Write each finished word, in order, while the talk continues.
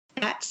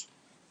that's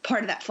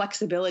part of that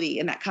flexibility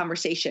in that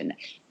conversation.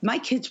 My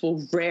kids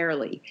will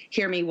rarely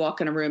hear me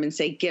walk in a room and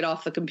say, get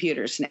off the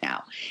computers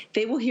now.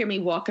 They will hear me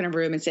walk in a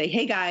room and say,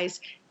 hey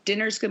guys,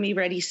 dinner's going to be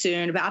ready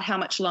soon. About how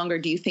much longer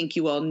do you think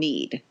you all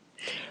need?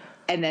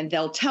 And then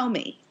they'll tell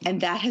me.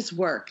 And that has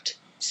worked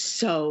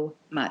so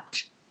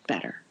much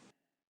better.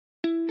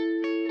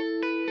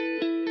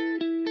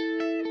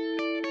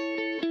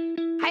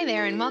 Hi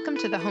there, and welcome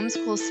to the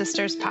Homeschool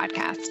Sisters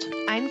podcast.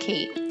 I'm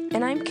Kate.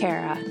 And I'm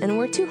Kara, and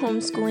we're two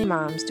homeschooling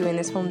moms doing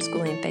this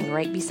homeschooling thing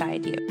right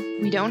beside you.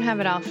 We don't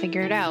have it all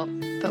figured out,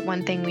 but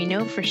one thing we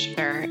know for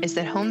sure is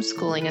that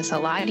homeschooling is a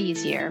lot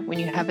easier when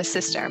you have a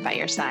sister by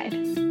your side.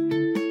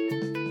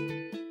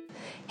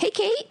 Hey,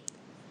 Kate.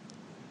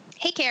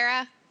 Hey,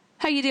 Kara.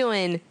 How you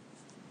doing?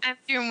 I'm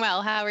doing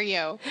well. How are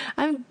you?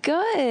 I'm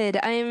good.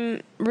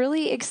 I'm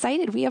really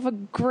excited. We have a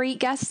great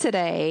guest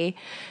today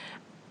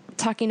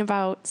talking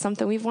about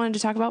something we've wanted to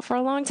talk about for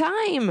a long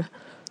time.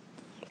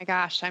 My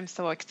gosh, I'm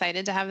so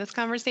excited to have this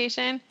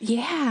conversation.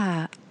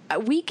 Yeah.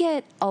 We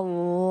get a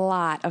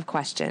lot of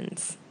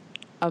questions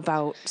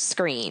about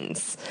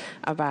screens,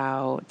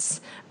 about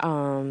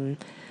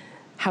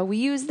how we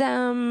use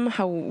them,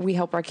 how we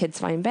help our kids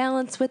find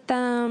balance with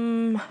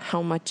them,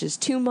 how much is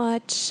too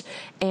much.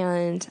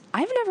 And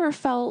I've never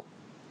felt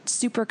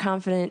super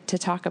confident to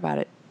talk about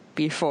it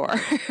before.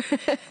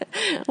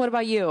 What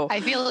about you? I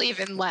feel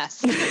even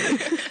less.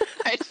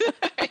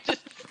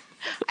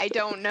 I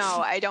don't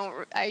know. I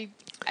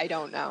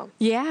don't know.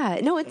 Yeah,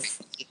 no, it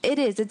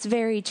is. It's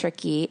very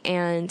tricky.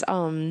 And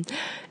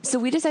so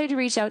we decided to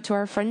reach out to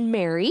our friend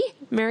Mary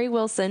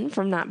Wilson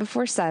from Not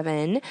Before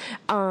 7,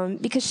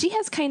 because she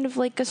has kind of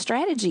like a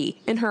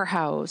strategy in her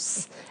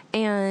house.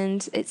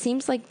 And it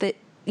seems like that,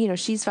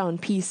 she's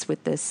found peace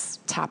with this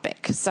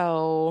topic.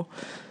 So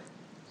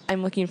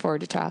I'm looking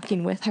forward to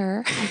talking with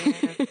her.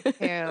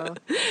 Yeah,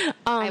 too.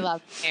 I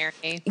love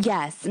Mary.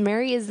 Yes,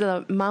 Mary is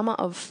the mama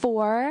of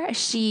 4.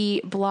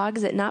 She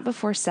blogs at Not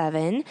Before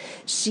 7.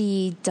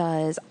 She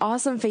does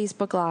awesome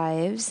Facebook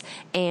Lives,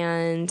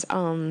 and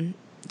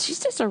she's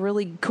just a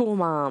really cool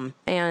mom.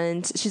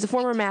 And she's a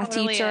former math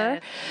teacher.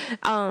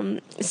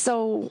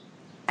 So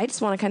I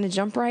just want to kind of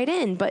jump right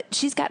in. But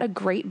she's got a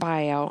great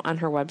bio on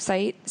her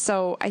website.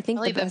 So I think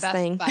really the best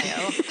thing.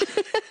 Bio.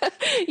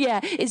 Yeah,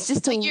 it's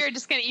just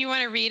you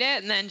want to read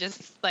it and then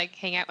just like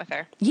hang out with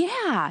her.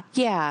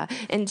 Yeah.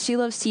 And she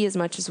loves tea as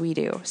much as we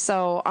do.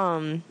 So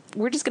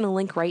we're just going to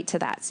link right to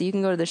that. So you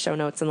can go to the show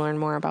notes and learn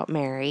more about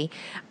Mary,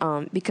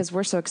 because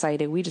we're so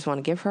excited. We just want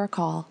to give her a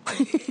call.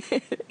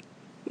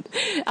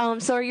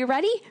 So are you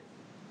ready?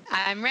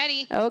 I'm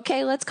ready.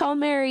 Okay, let's call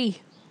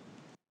Mary.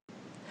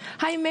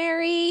 Hi,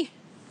 Mary.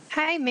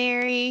 Hi,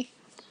 Mary.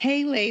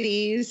 Hey,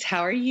 ladies.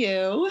 How are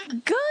you?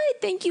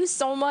 Good. Thank you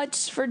so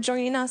much for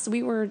joining us.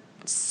 We were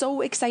so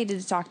excited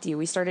to talk to you.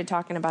 We started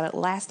talking about it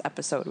last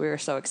episode. We were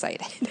so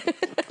excited.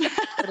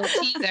 Little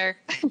teaser.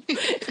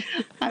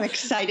 I'm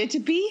excited to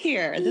be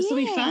here. This will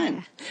be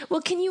fun.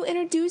 Well, can you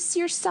introduce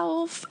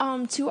yourself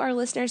to our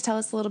listeners? Tell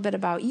us a little bit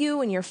about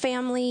you and your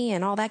family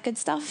and all that good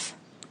stuff.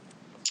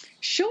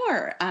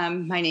 Sure.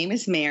 My name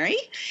is Mary,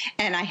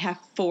 and I have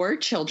 4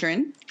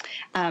 children.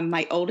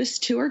 My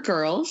oldest 2 are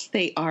girls.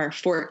 They are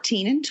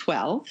 14 and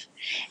 12,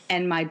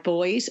 and my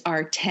boys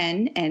are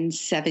 10 and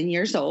 7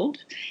 years old.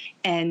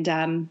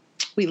 And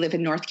we live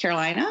in North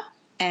Carolina,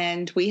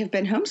 and we have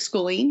been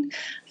homeschooling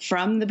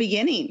from the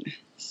beginning.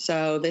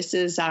 So this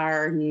is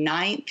our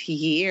 9th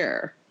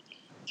year.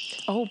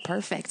 Oh,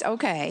 perfect.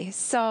 Okay.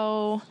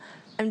 So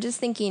I'm just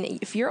thinking,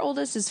 if your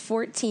oldest is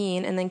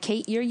 14 and then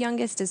Kate, your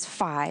youngest is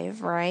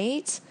 5,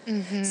 right?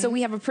 Mm-hmm. So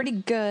we have a pretty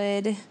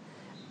good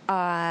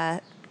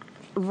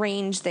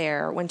range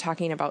there when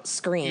talking about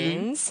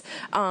screens.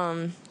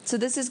 Mm-hmm. So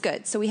this is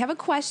good. So we have a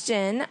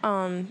question,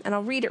 and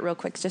I'll read it real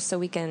quick just so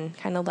we can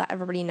kind of let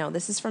everybody know.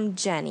 This is from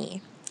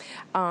Jenny.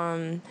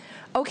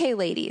 Okay,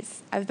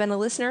 ladies, I've been a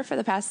listener for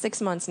the past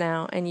 6 months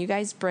now, and you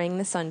guys bring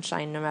the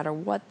sunshine no matter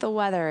what the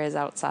weather is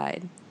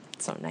outside.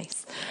 So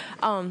nice.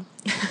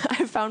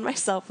 I found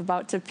myself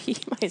about to pee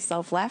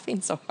myself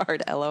laughing so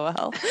hard,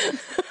 LOL.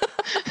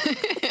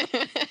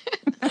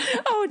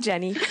 Oh,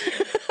 Jenny.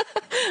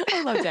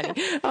 I love Jenny.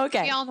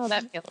 Okay. We all know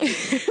that feeling.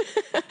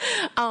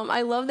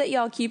 I love that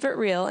y'all keep it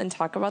real and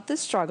talk about the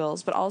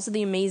struggles, but also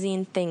the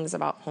amazing things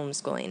about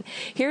homeschooling.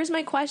 Here's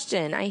my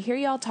question. I hear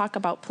y'all talk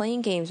about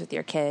playing games with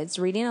your kids,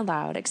 reading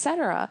aloud,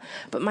 etc.,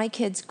 but my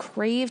kids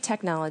crave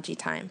technology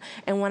time,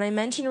 and when I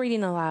mention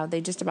reading aloud,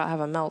 they just about have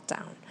a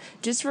meltdown.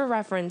 Just for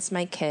reference,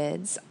 my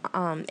kids'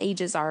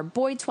 ages are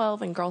boy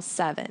 12 and girl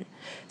 7.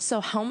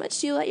 So how much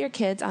do you let your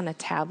kids on a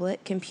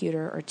tablet,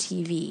 computer, or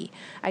TV?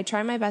 I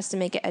try my best to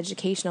make it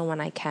educational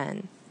when I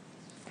can.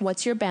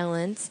 What's your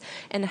balance,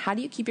 and how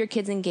do you keep your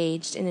kids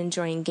engaged in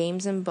enjoying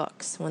games and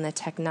books when the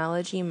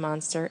technology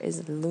monster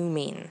is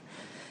looming?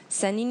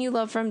 Sending you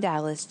love from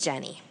Dallas,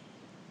 Jenny.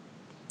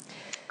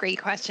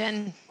 Great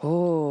question.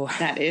 Oh,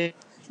 That is.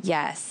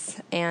 yes.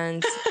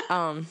 And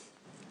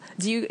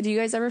do you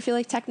guys ever feel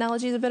like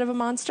technology is a bit of a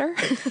monster?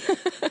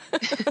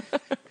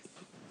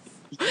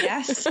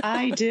 Yes,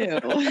 I do.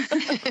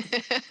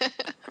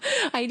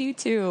 I do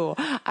too.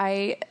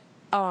 I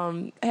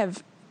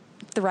have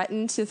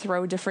threatened to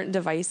throw different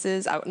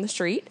devices out in the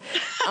street.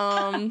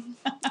 I'm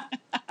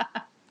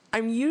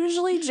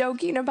usually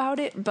joking about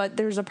it, but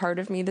there's a part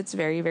of me that's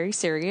very, very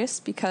serious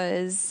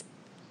because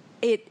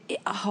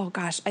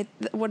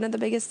one of the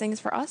biggest things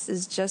for us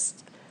is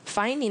just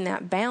finding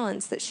that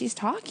balance that she's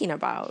talking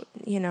about,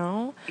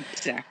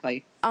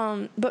 Exactly.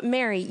 But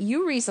Mary,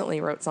 you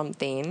recently wrote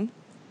something.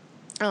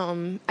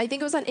 I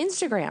think it was on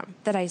Instagram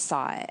that I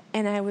saw it,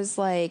 and I was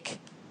like,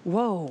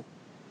 whoa,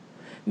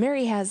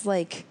 Mary has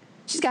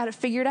she's got it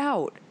figured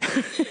out.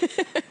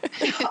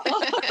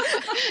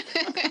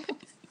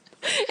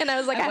 And I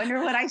was like, I wonder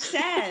what I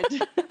said.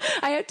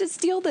 I have to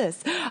steal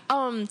this.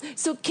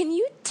 So can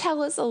you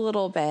tell us a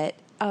little bit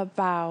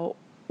about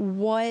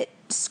what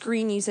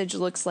screen usage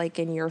looks like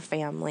in your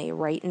family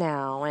right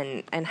now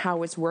and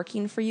how it's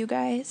working for you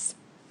guys?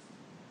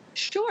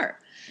 Sure.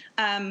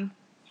 I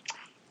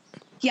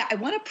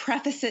want to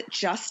preface it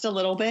just a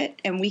little bit,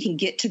 and we can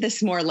get to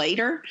this more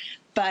later,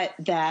 but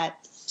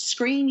that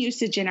screen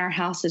usage in our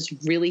house is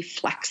really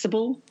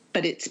flexible,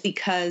 but it's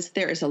because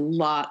there is a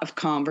lot of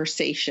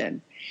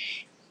conversation.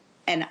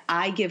 And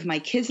I give my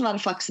kids a lot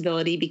of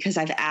flexibility because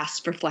I've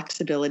asked for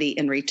flexibility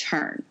in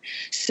return.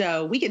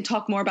 So we can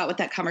talk more about what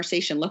that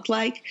conversation looked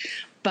like,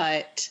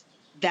 but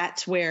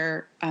that's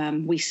where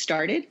we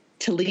started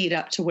to lead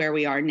up to where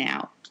we are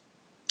now.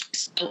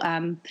 So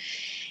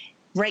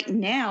right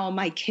now,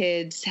 my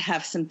kids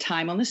have some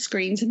time on the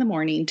screens in the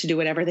morning to do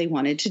whatever they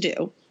wanted to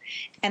do.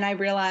 And I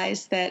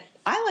realized that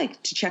I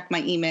like to check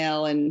my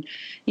email and,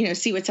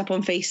 see what's up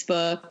on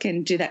Facebook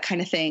and do that kind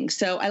of thing.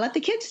 So I let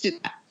the kids do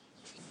that.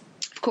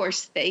 Of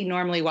course, they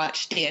normally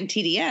watch Dan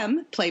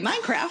TDM play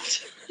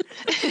Minecraft.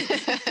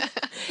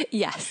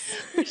 Yes.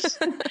 Which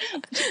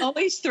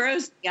always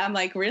throws me. I'm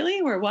like,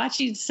 really? We're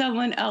watching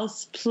someone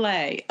else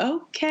play.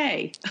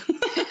 Okay.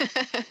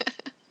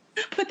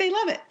 But they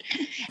love it.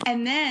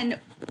 And then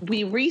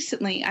we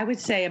recently, I would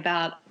say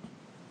about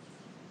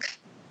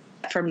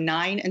from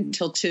 9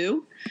 until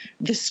 2,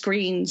 the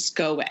screens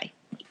go away.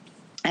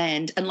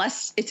 And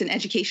unless it's an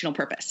educational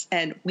purpose,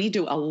 and we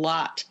do a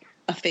lot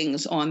of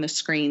things on the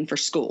screen for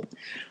school.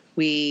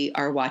 We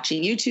are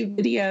watching YouTube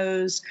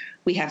videos.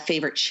 We have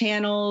favorite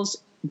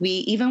channels. We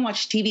even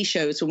watch TV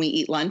shows when we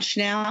eat lunch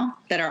now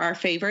that are our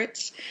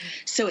favorites.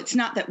 So it's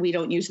not that we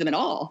don't use them at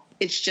all.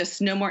 It's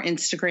just no more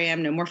Instagram,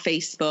 no more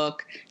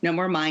Facebook, no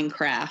more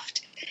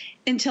Minecraft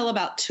until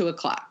about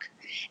 2:00.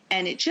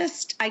 And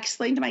I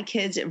explained to my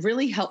kids, it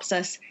really helps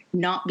us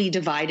not be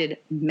divided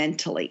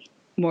mentally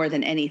more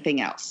than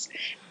anything else.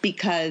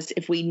 Because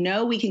if we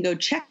know we can go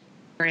check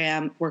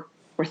Instagram, we're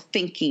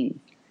thinking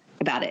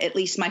about it. At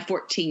least my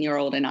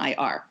 14-year-old and I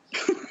are.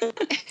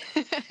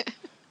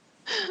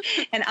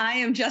 And I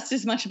am just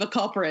as much of a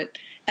culprit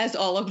as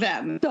all of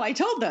them. So I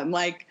told them,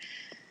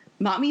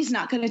 Mommy's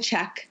not going to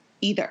check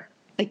either.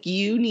 If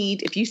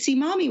you see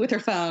Mommy with her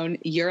phone,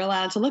 you're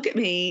allowed to look at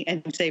me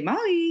and say,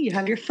 Mommy, you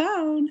have your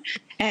phone.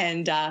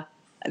 And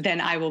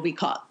then I will be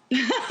caught.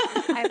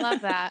 I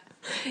love that.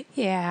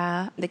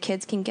 Yeah, the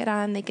kids can get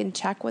on, they can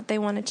check what they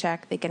want to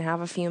check, they can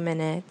have a few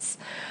minutes.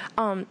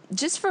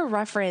 Just for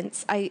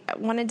reference, I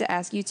wanted to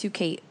ask you too,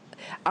 Kate,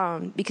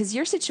 because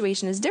your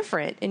situation is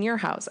different in your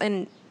house.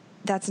 And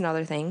that's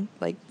another thing,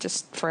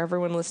 just for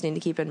everyone listening to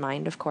keep in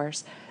mind, of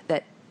course,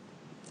 that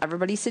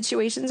everybody's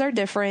situations are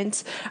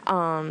different.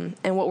 And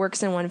what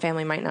works in one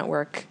family might not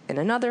work in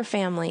another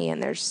family.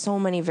 And there's so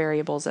many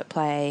variables at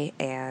play.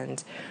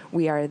 And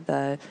we are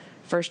the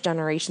first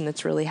generation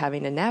that's really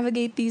having to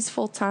navigate these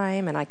full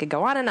time, and I could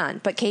go on and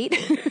on. But Kate,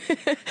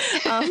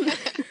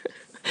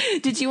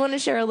 did you want to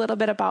share a little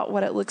bit about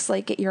what it looks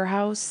like at your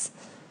house?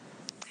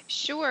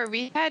 Sure.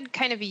 We had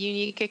kind of a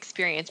unique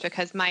experience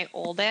because my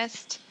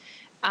oldest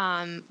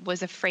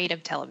was afraid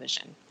of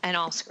television and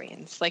all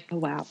screens,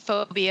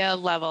 phobia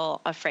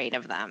level afraid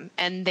of them.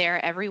 And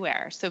they're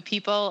everywhere. So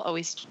people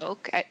always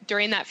joke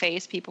during that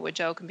phase, people would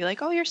joke and be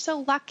like, oh, you're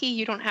so lucky.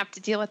 You don't have to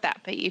deal with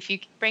that. But if you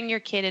bring your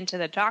kid into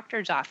the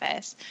doctor's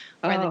office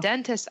or the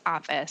dentist's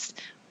office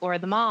or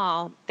the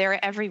mall,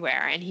 they're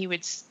everywhere. And he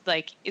would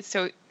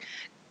so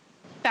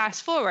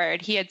fast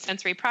forward, he had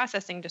sensory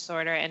processing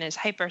disorder and is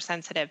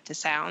hypersensitive to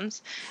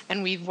sounds.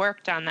 And we've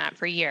worked on that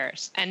for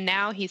years. And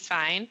now he's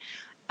fine.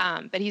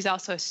 But he's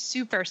also a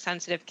super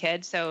sensitive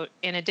kid. So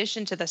in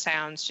addition to the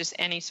sounds, just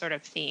any sort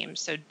of theme.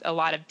 So a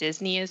lot of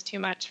Disney is too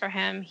much for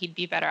him. He'd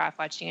be better off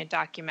watching a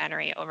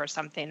documentary over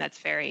something that's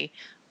very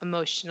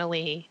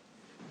emotionally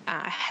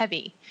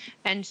heavy.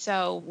 And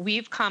so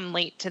we've come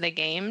late to the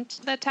game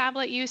to the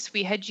tablet use.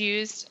 We had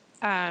used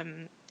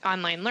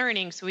online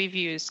learning, so we've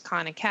used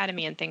Khan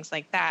Academy and things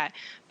like that.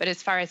 But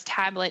as far as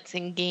tablets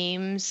and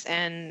games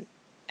and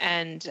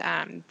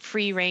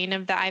free reign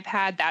of the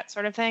iPad, that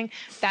sort of thing,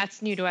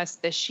 that's new to us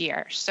this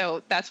year.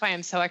 So that's why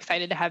I'm so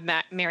excited to have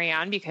Mary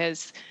on,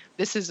 because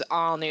this is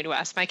all new to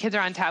us. My kids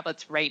are on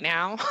tablets right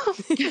now.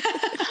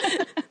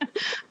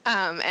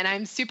 And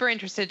I'm super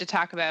interested to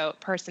talk about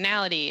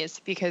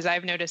personalities because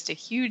I've noticed a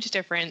huge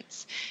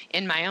difference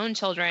in my own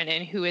children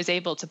in who is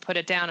able to put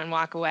it down and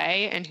walk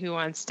away and who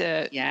wants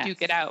to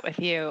duke it out with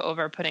you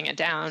over putting it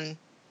down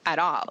at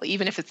all,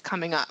 even if it's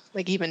coming up,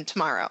 like even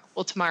tomorrow.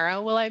 Well,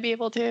 tomorrow, will I be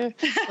able to?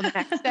 Well, the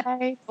next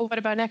day? Well, what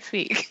about next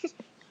week?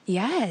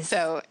 Yes.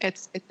 So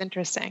it's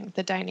interesting,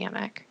 the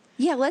dynamic.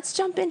 Yeah, let's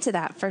jump into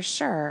that for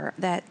sure.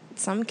 That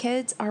some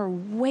kids are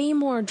way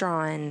more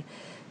drawn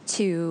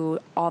to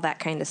all that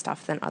kind of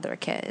stuff than other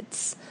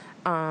kids.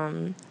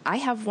 I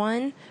have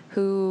one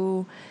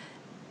who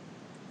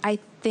I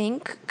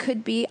think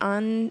could be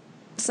on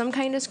some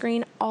kind of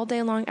screen all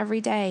day long,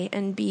 every day,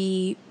 and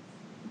be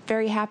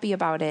very happy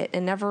about it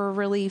and never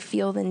really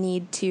feel the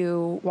need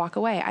to walk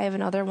away. I have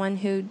another one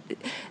who,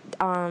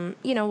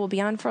 will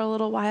be on for a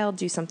little while,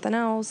 do something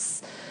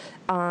else,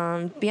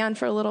 be on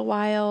for a little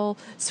while,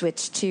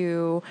 switch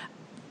to,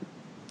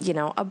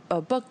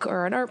 a book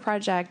or an art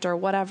project or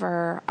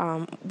whatever,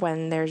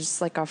 when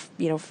there's like a,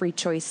 free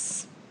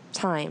choice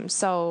time.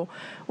 So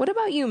what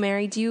about you,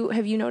 Mary?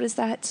 Have you noticed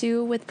that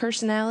too with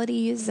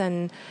personalities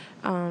and,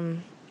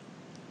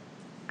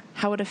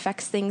 how it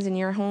affects things in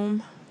your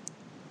home?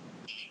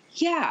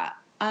 Yeah,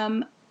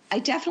 I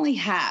definitely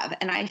have.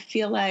 And I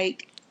feel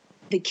like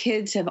the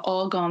kids have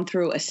all gone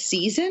through a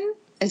season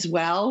as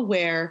well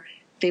where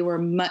they were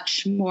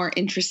much more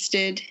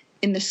interested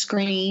in the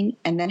screen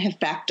and then have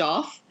backed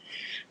off.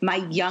 My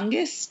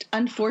youngest,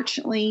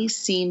 unfortunately,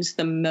 seems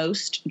the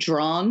most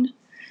drawn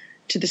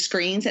to the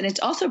screens. And it's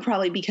also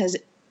probably because,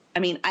 I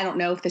don't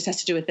know if this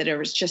has to do with it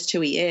or it's just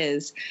who he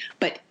is,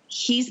 but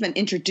he's been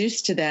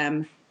introduced to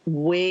them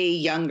way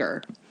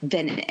younger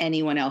than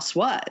anyone else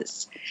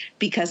was,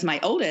 because my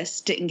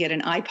oldest didn't get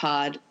an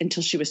iPod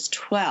until she was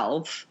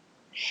 12.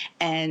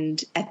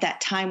 And at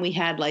that time we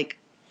had like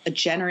a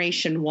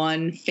Generation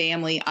 1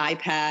 family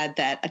iPad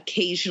that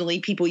occasionally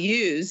people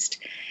used.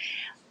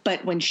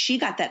 But when she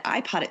got that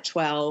iPod at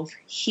 12,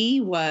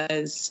 he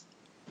was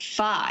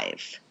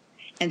 5.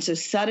 And so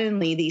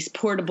suddenly these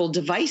portable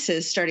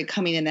devices started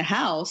coming in the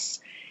house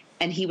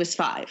and he was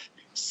 5.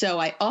 So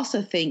I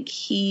also think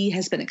he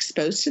has been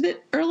exposed to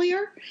it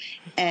earlier.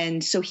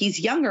 And so he's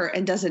younger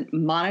and doesn't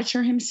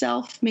monitor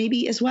himself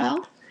maybe as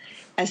well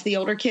as the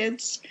older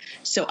kids.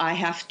 So I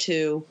have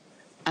to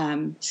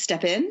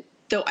step in,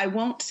 though I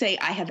won't say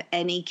I have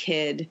any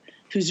kid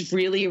who's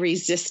really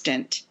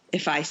resistant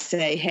if I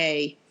say,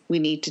 hey, we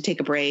need to take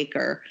a break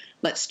or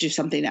let's do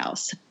something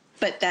else.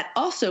 But that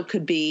also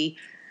could be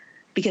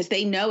because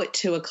they know at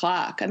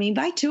 2:00.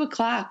 By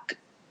 2:00,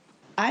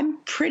 I'm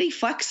pretty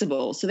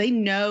flexible. So they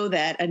know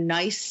that a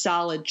nice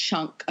solid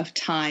chunk of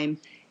time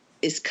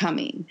is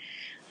coming.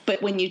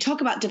 But when you talk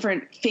about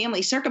different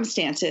family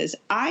circumstances,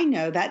 I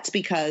know that's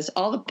because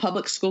all the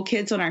public school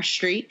kids on our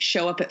street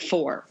show up at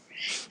 4.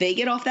 They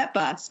get off that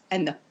bus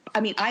and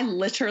I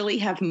literally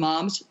have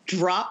moms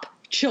drop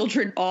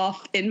children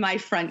off in my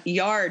front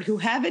yard who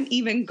haven't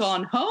even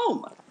gone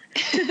home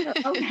to their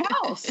own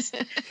house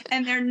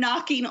and they're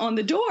knocking on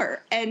the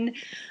door. And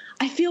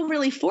I feel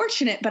really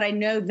fortunate, but I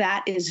know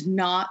that is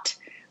not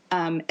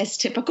as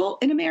typical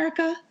in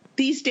America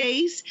these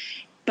days.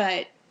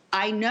 But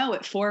I know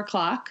at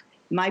 4:00,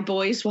 my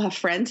boys will have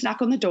friends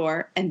knock on the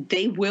door and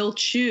they will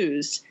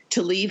choose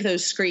to leave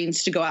those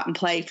screens to go out and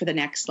play for the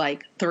next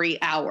 3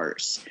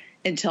 hours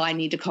until I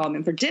need to call them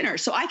in for dinner.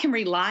 So I can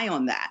rely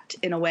on that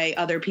in a way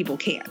other people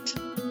can't.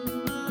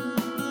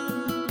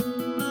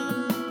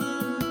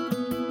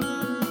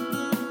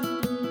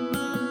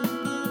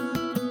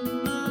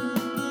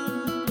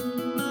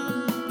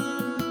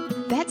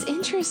 That's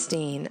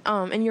interesting.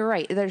 And you're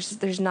right.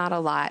 There's not a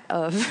lot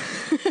of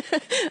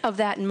of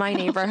that in my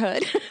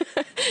neighborhood.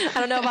 I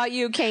don't know about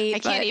you, Kate. I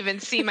can't even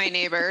see my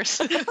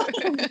neighbors.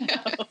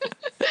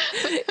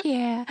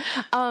 Yeah.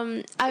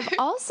 I've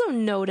also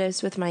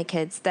noticed with my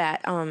kids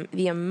that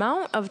the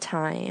amount of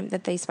time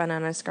that they spend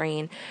on a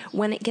screen,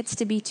 when it gets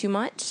to be too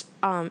much,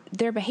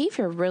 their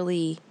behavior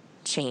really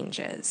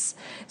changes.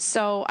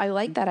 So I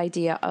like that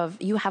idea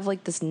of you have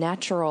this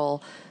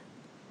natural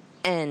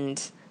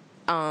end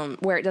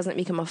where it doesn't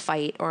become a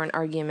fight or an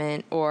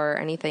argument or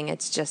anything.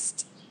 It's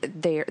just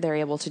they're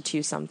able to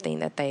choose something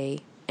that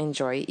they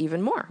enjoy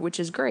even more, which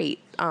is great.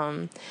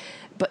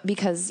 But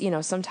because,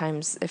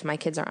 sometimes if my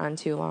kids are on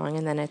too long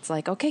and then it's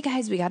like, okay,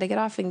 guys, we got to get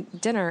off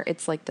and dinner.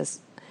 It's like this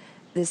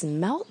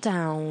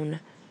meltdown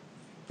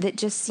that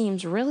just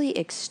seems really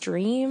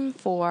extreme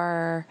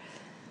for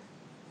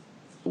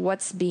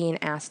what's being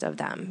asked of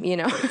them,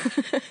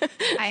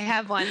 I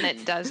have one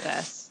that does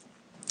this.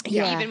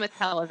 Yeah. Even with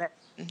television.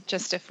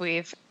 Just if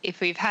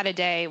we've had a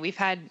day, we've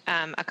had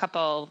a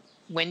couple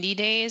windy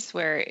days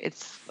where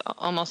it's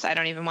almost, I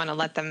don't even want to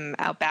let them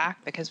out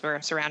back because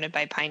we're surrounded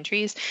by pine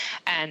trees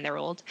and they're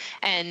old.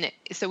 And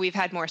so we've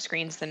had more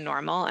screens than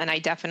normal. And I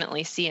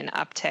definitely see an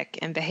uptick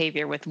in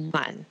behavior with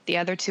one. The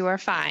other two are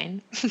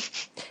fine,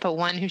 but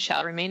one who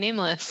shall remain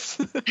nameless.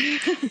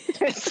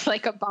 It's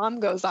like a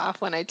bomb goes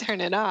off when I turn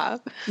it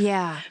off.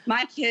 Yeah.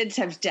 My kids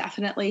have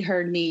definitely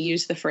heard me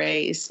use the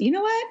phrase, you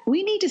know what?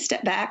 We need to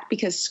step back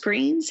because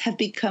screens have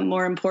become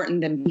more important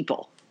than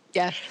people.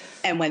 Yes.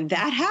 And when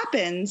that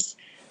happens,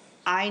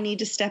 I need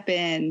to step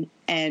in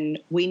and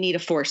we need a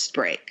forced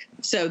break.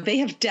 So they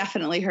have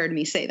definitely heard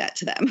me say that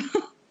to them.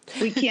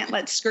 We can't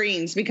let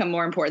screens become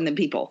more important than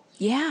people.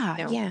 Yeah,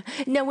 no. Yeah.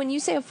 Now, when you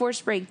say a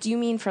forced break, do you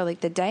mean for like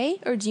the day,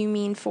 or do you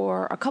mean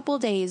for a couple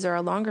of days or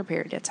a longer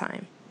period of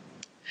time?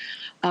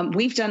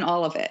 We've done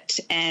all of it.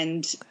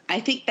 And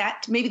I think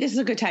that maybe this is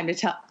a good time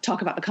to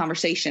talk about the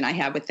conversation I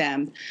had with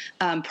them.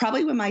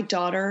 Probably when my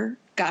daughter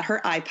got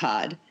her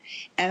iPod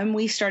and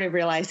we started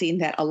realizing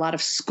that a lot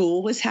of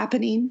school was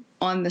happening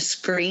on the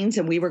screens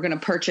and we were going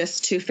to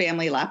purchase 2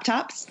 family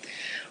laptops,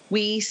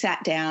 we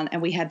sat down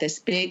and we had this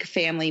big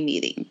family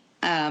meeting.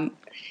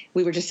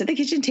 We were just at the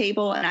kitchen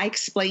table and I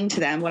explained to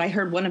them what I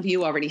heard one of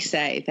you already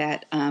say,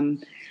 that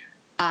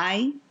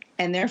I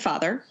and their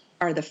father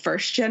are the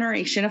first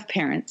generation of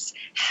parents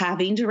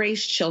having to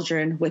raise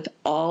children with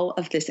all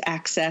of this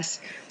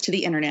access to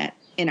the internet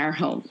in our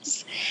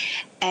homes.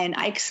 And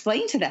I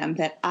explained to them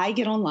that I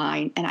get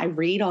online and I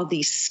read all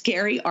these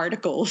scary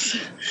articles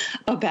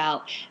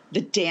about the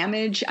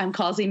damage I'm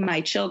causing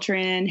my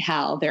children,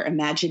 how their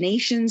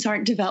imaginations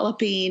aren't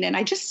developing. And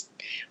I just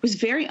was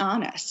very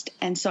honest.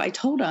 And so I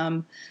told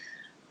them,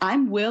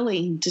 I'm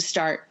willing to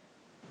start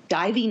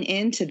diving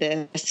into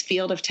this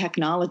field of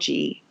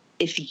technology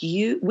if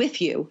you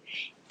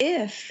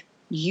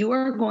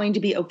are going to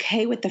be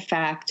okay with the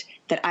fact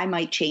that I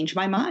might change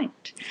my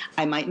mind.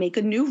 I might make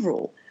a new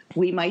rule.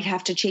 We might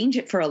have to change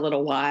it for a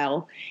little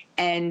while.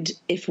 And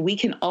if we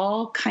can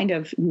all kind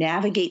of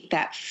navigate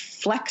that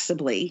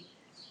flexibly,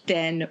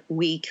 then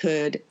we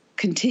could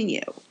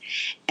continue.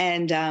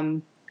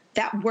 And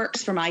that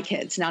works for my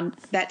kids. Now,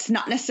 that's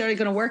not necessarily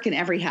going to work in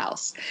every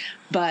house,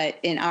 but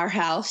in our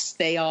house,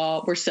 they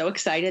all were so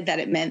excited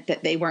that it meant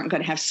that they weren't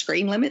going to have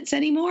screen limits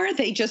anymore.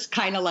 They just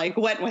kind of like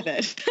went with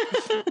it.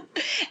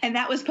 And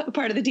that was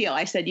part of the deal.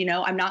 I said,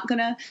 I'm not going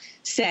to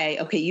say,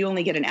 okay, you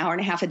only get an hour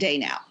and a half a day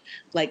now.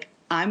 Like,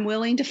 I'm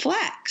willing to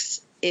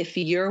flex if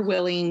you're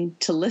willing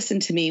to listen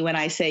to me when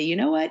I say, you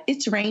know what,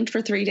 it's rained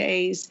for 3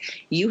 days.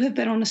 You have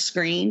been on a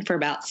screen for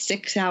about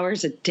 6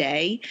 hours a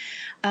day.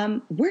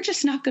 We're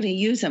just not going to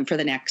use them for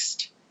the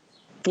next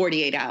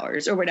 48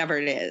 hours or whatever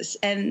it is.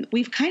 And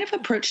we've kind of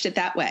approached it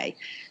that way.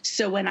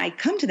 So when I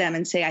come to them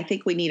and say, I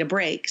think we need a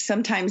break,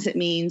 sometimes it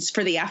means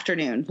for the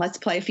afternoon, let's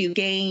play a few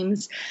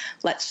games.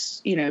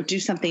 Let's, do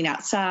something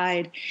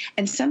outside.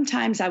 And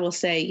sometimes I will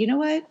say, you know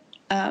what,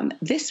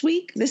 this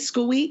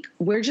school week,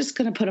 we're just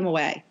going to put them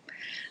away.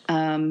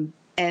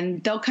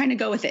 And they'll kind of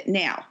go with it.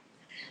 Now,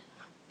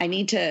 I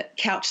need to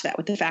couch that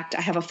with the fact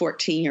I have a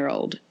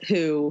 14-year-old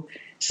whose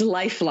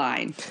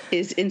lifeline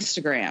is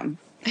Instagram.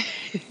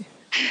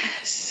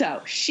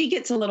 So she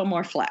gets a little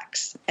more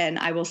flex. And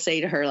I will say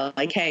to her,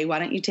 like, hey, why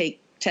don't you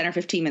take 10 or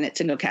 15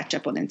 minutes and go catch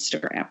up on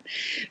Instagram?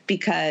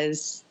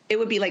 Because it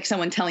would be like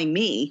someone telling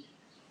me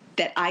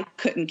that I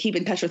couldn't keep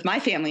in touch with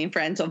my family and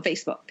friends on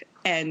Facebook.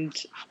 And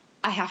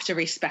I have to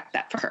respect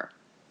that for her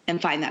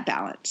and find that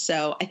balance.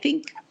 So I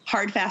think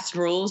hard, fast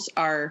rules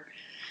are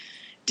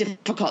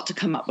difficult to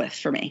come up with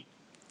for me.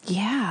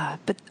 Yeah,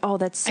 but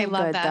that's so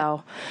good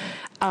though.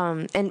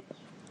 And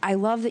I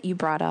love that you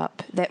brought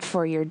up that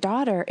for your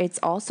daughter, it's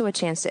also a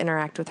chance to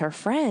interact with her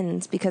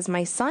friends, because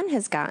my son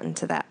has gotten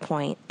to that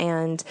point.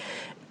 And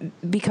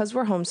because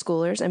we're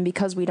homeschoolers and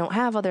because we don't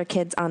have other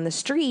kids on the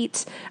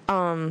street,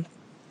 on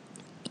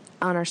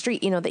our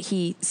street, that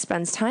he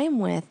spends time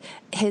with,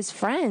 his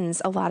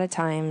friends a lot of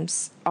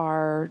times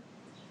are,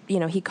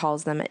 he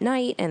calls them at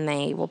night and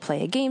they will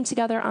play a game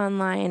together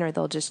online, or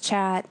they'll just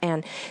chat,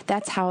 and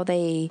that's how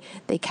they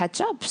catch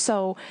up.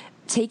 So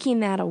taking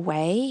that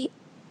away,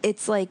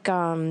 it's like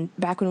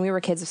back when we were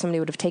kids, if somebody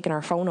would have taken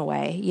our phone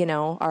away,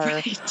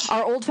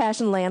 our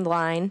old-fashioned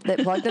landline that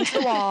plugged into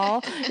the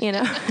wall,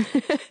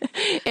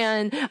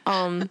 and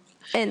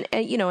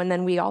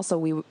then we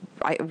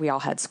all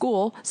had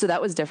school, so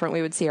that was different.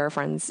 We would see our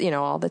friends,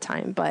 all the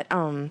time. But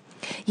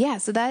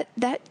so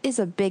that is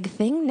a big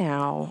thing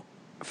now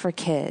for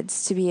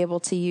kids, to be able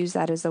to use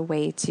that as a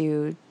way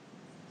to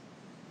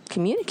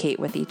communicate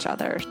with each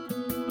other.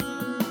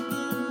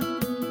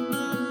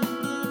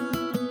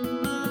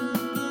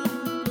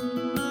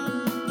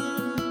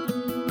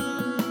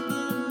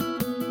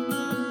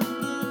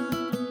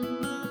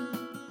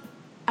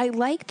 I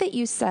like that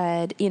you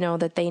said,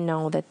 that they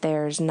know that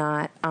there's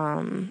not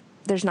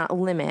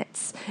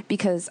limits,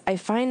 because I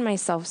find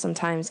myself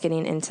sometimes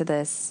getting into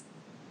this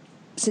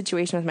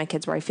situation with my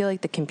kids where I feel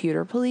like the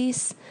computer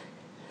police,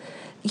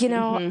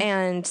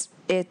 and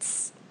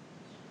it's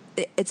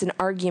an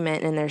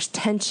argument and there's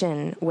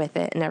tension with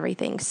it and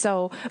everything.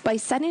 So by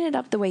setting it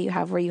up the way you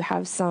have, where you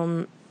have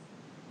some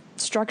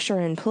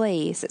structure in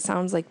place, it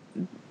sounds like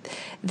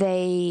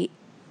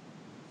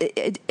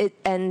it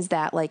ends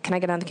that, like, can I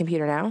get on the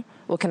computer now?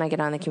 Well, can I get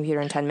on the computer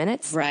in 10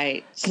 minutes?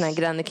 Right. Can I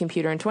get on the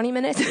computer in 20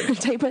 minutes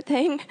type of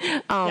thing?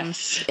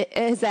 Yes.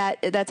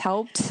 That's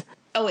helped?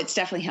 Oh, it's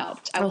definitely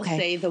helped. I will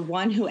say the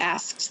one who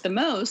asks the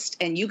most,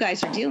 and you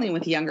guys are dealing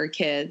with younger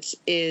kids,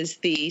 is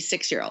the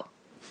 6-year-old.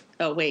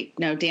 Oh, wait,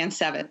 no, Dan's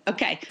 7.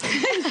 Okay.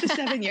 It's the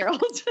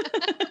 7-year-old.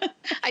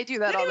 I do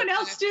that Does all the anyone time.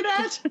 else do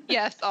that?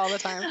 Yes, all the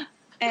time.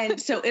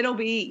 And so it'll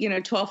be,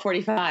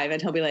 12:45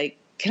 and he'll be like,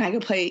 can I go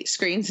play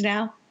screens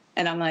now?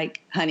 And I'm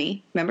like,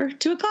 honey, remember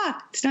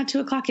 2:00? It's not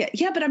 2:00 yet.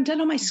 Yeah, but I'm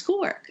done on my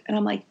schoolwork. And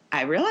I'm like,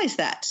 I realize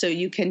that. So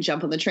you can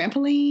jump on the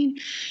trampoline,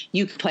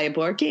 you can play a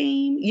board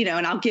game,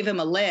 and I'll give him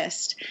a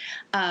list.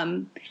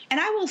 And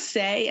I will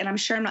say, and I'm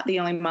sure I'm not the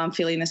only mom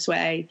feeling this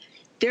way,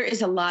 there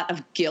is a lot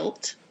of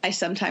guilt I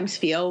sometimes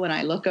feel when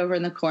I look over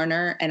in the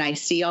corner and I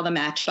see all the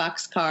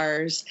Matchbox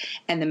cars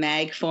and the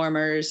mag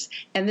formers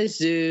and the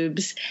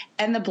Zoobs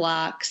and the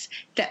blocks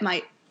that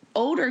my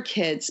older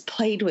kids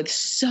played with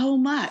so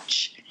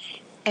much.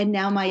 And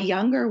now my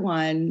younger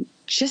one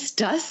just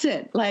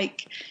doesn't.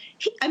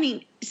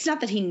 It's not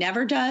that he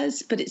never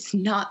does, but it's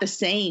not the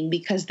same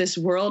because this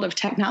world of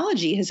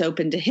technology has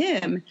opened to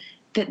him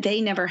that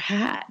they never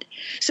had.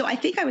 So I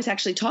think I was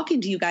actually talking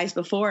to you guys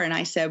before, and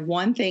I said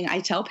one thing I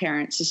tell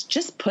parents is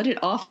just put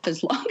it off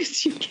as long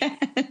as you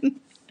can.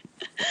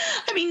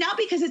 Not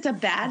because it's a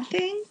bad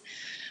thing,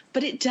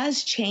 but it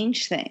does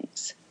change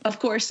things. Of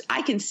course,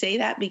 I can say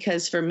that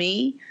because for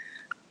me,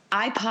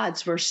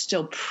 iPods were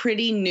still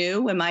pretty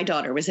new when my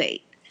daughter was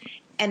 8.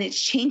 And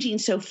it's changing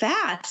so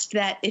fast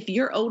that if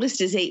your oldest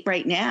is 8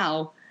 right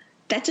now,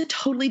 that's a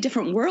totally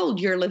different world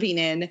you're living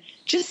in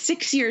just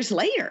 6 years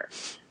later.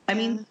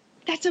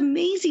 That's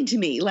amazing to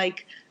me.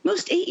 Like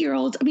most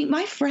 8-year-olds,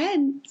 my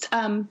friends,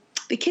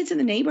 the kids in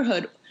the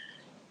neighborhood,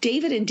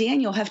 David and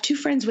Daniel have 2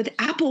 friends with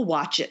Apple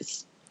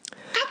Watches.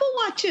 Apple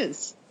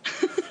Watches.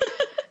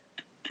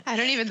 I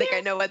don't even think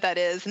I know what that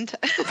is.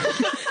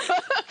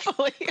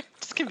 Fully,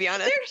 just to be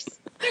honest.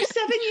 They're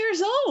 7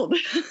 years old.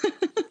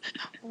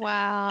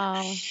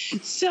 Wow.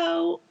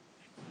 So,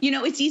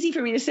 it's easy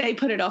for me to say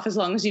put it off as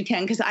long as you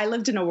can because I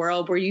lived in a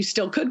world where you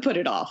still could put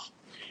it off.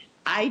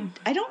 I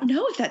don't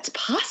know if that's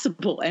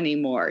possible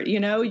anymore.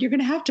 You're going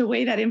to have to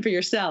weigh that in for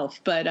yourself.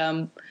 But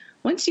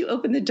once you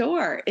open the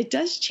door, it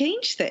does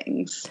change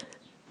things.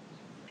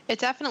 It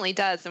definitely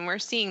does. And we're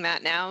seeing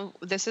that now.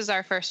 This is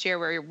our first year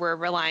where we're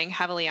relying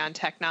heavily on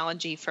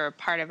technology for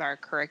part of our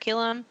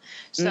curriculum.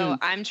 So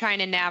I'm trying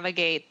to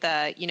navigate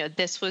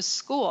this was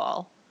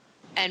school.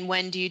 And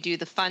when do you do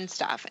the fun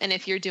stuff? And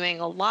if you're doing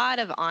a lot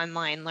of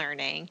online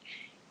learning,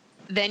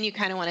 then you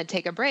kind of want to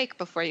take a break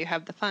before you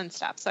have the fun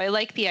stuff. So I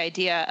like the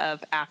idea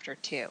of after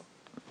 2.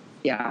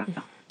 Yeah.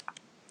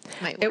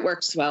 It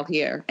works well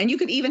here. And you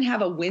could even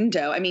have a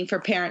window. For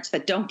parents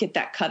that don't get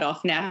that cut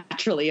off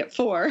naturally at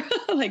 4,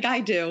 like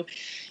I do,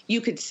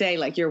 you could say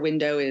like your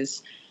window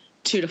is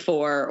 2 to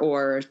 4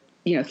 or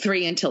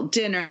 3 until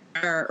dinner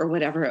or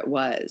whatever it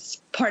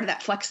was. Part of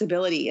that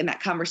flexibility in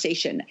that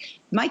conversation.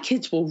 My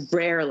kids will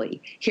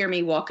rarely hear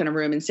me walk in a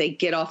room and say,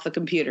 get off the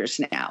computers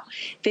now.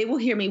 They will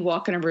hear me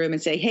walk in a room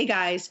and say, hey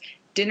guys,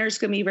 dinner's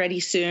going to be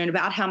ready soon.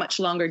 About how much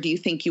longer do you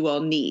think you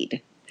all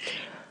need?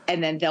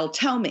 And then they'll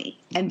tell me.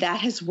 And that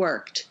has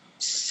worked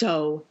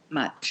so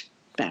much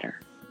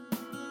better.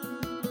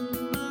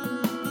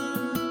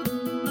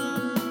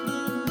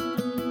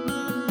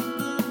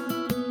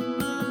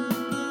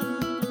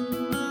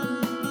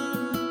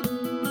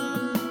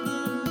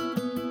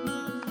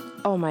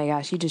 Oh my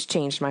gosh, you just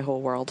changed my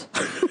whole world.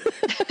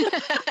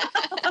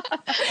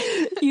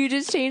 You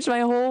just changed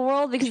my whole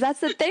world because that's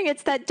the thing.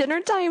 It's that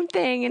dinner time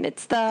thing and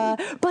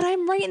but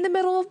I'm right in the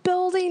middle of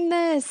building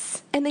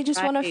this and they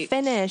just want to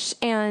finish.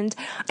 And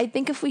I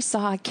think if we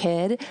saw a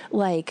kid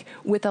like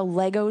with a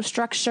Lego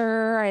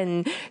structure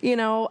and,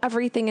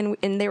 everything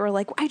and they were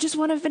like, I just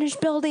want to finish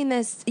building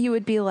this, you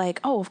would be like,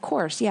 oh, of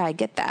course. Yeah, I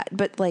get that.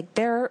 But like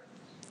they're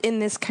in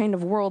this kind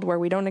of world where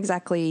we don't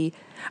exactly,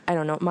 I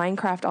don't know,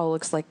 Minecraft all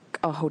looks like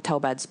a hotel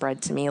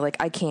bedspread to me. Like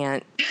I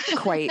can't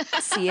quite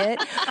see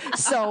it.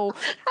 So,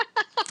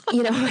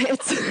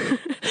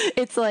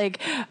 it's like,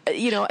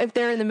 if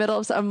they're in the middle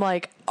of something, I'm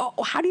like,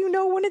 oh, how do you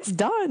know when it's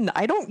done?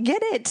 I don't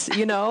get it,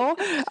 So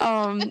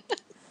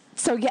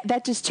yeah,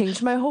 that just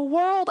changed my whole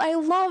world. I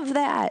love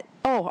that.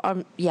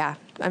 Oh, yeah,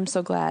 I'm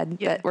so glad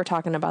that we're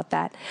talking about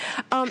that.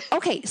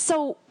 Okay.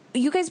 So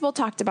you guys both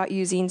talked about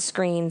using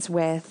screens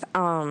with,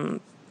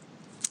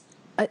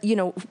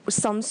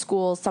 some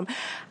schools,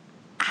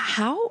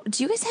 how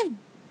do you guys have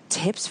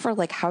tips for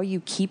like how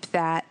you keep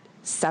that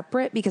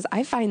separate? Because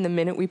I find the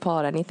minute we pull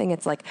out anything,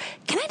 it's like,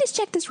 can I just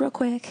check this real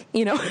quick?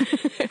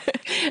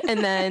 And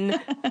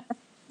then,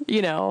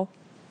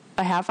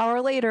 a half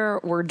hour later,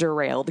 we're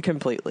derailed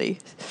completely.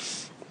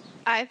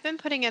 I've been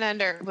putting it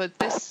under with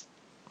this.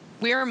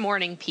 We're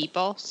morning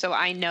people, so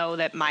I know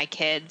that my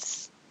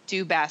kids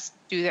do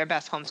their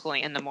best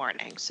homeschooling in the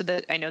morning. So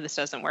that I know this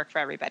doesn't work for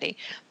everybody.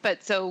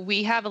 But so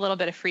we have a little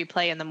bit of free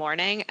play in the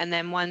morning. And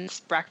then once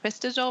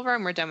breakfast is over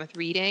and we're done with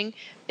reading,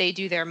 they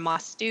do their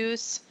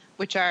must-dos,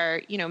 which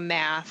are,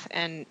 math.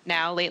 And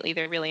now lately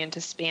they're really into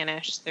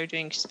Spanish. They're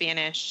doing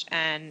Spanish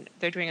and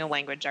they're doing a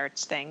language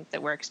arts thing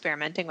that we're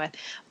experimenting with.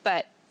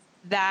 But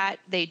that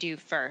they do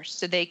first.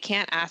 So they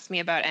can't ask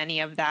me about any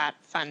of that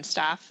fun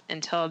stuff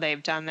until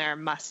they've done their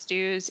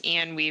must-dos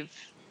and we've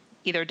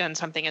either done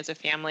something as a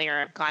family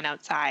or gone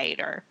outside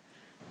or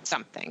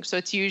something. So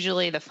it's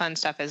usually the fun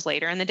stuff is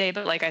later in the day.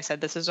 But like I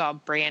said, this is all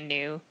brand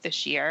new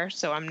this year.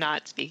 So I'm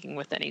not speaking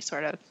with any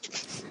sort of,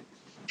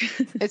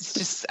 it's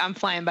just, I'm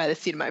flying by the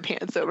seat of my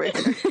pants over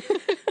here.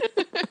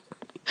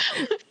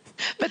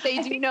 But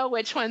they do know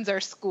which ones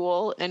are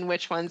school and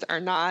which ones are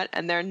not.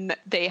 And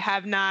they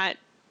have not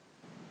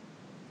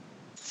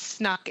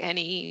snuck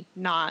any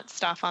not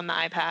stuff on the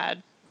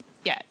iPad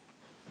yet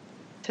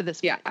to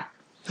this point.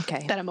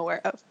 Okay. That I'm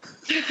aware of.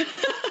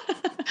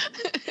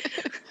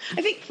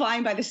 I think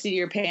flying by the seat of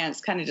your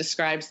pants kind of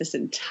describes this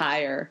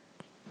entire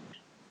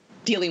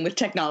dealing with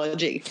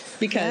technology,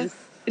 because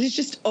it is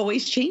just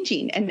always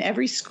changing, and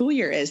every school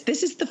year is.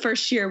 This is the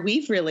first year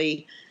we've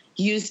really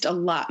used a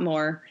lot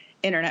more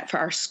internet for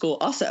our school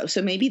also.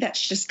 So maybe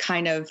that's just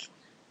kind of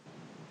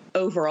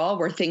overall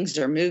where things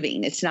are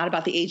moving. It's not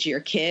about the age of your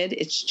kid.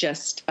 It's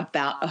just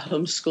about a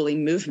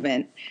homeschooling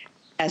movement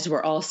as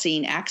we're all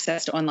seeing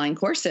access to online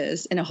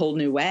courses in a whole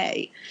new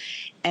way.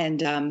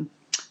 And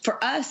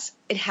for us,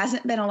 it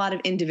hasn't been a lot of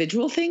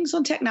individual things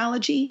on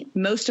technology.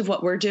 Most of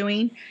what we're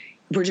doing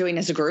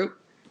as a group.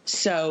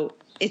 So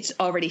it's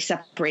already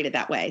separated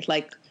that way.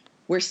 Like,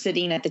 we're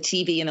sitting at the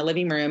TV in the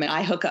living room, and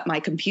I hook up my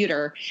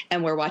computer,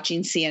 and we're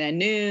watching CNN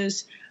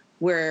News.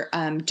 We're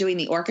doing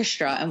the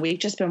orchestra, and we've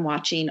just been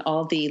watching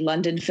all the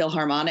London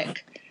Philharmonia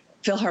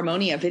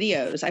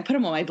videos. I put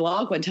them on my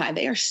blog one time.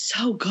 They are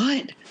so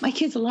good. My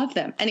kids love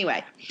them.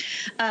 Anyway,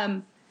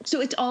 so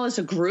it's all as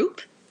a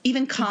group.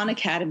 Even Khan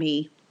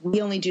Academy,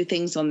 we only do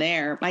things on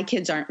there. My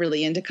kids aren't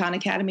really into Khan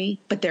Academy,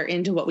 but they're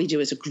into what we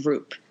do as a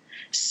group.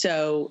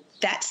 So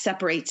that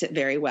separates it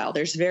very well.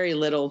 There's very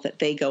little that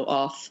they go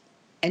off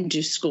and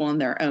do school on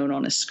their own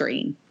on a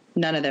screen.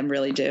 None of them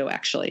really do,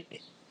 actually.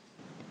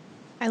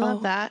 I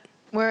love that.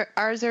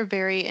 Ours are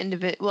very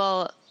individual.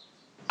 Well,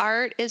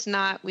 art is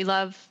not, we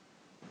love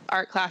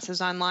art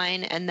classes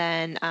online, and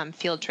then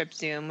Field Trip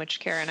Zoom, which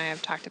Kara and I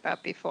have talked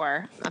about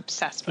before. I'm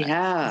obsessed with.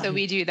 Yeah. So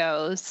we do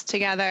those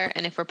together,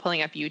 and if we're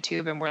pulling up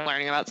YouTube and we're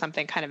learning about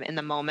something kind of in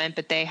the moment,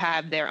 but they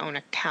have their own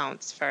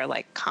accounts for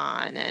like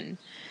Khan and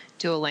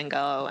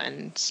Duolingo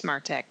and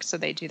Smartick, so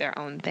they do their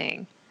own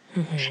thing.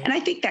 Mm-hmm. And I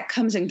think that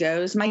comes and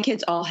goes. My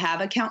kids all have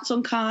accounts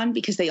on Khan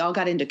because they all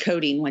got into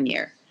coding one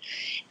year.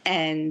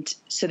 And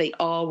so they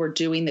all were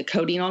doing the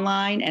coding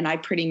online. And I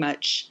pretty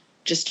much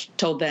just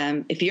told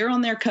them, if you're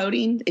on there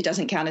coding, it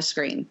doesn't count as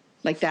screen.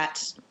 Like,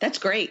 that's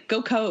great.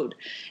 Go code.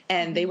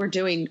 And they were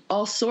doing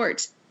all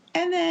sorts.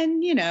 And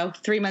then,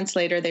 3 months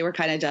later, they were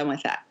kind of done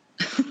with that.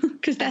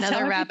 Because that's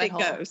another how rabbit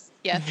everything hole goes.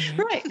 Yes.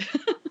 Right.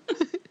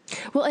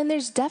 Well, and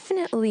there's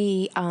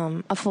definitely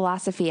a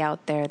philosophy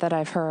out there that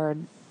I've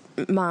heard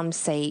moms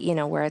say,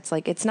 where it's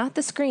like, it's not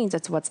the screens,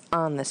 it's what's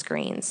on the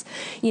screens,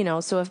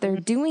 so if they're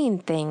doing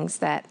things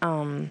that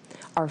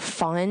are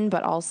fun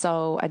but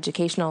also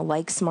educational,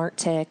 like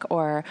Smartick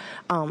or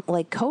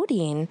like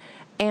coding,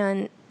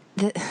 and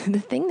the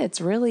thing that's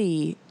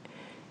really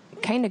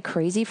kind of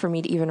crazy for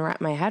me to even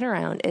wrap my head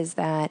around is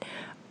that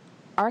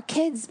our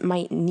kids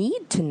might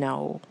need to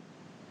know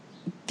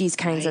these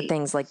kinds of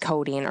things like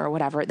coding or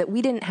whatever that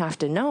we didn't have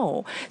to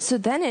know. So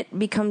then it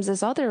becomes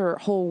this other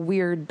whole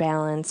weird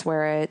balance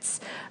where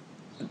it's,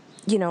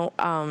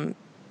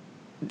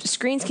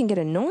 screens can get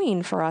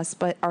annoying for us,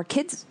 but our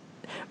kids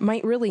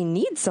might really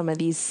need some of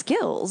these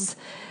skills.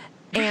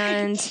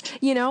 And,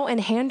 and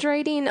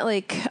handwriting,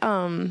 like,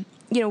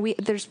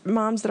 there's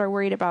moms that are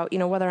worried about,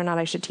 whether or not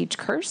I should teach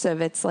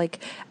cursive. It's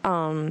like,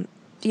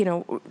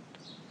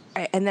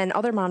 and then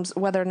other moms,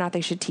 whether or not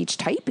they should teach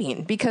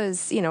typing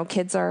because,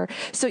 kids are,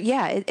 so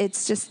yeah,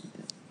 it's just,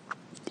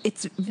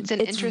 it's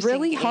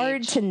really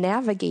hard to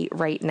navigate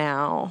right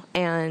now.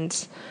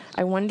 And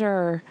I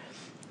wonder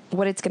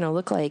what it's going to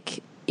look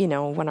like,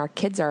 when our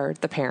kids are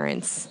the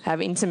parents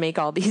having to make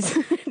all these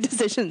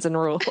decisions and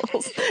rules.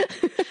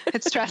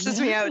 It stresses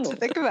me out to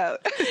think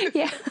about.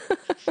 Yeah.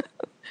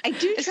 I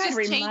do it's try just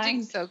to remind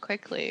changing so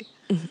quickly.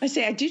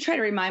 I do try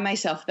to remind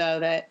myself,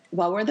 though, that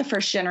while we're the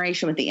first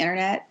generation with the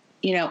internet,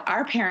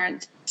 our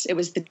parents, it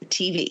was the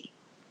TV,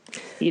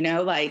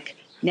 like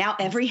now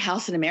every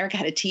house in America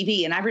had a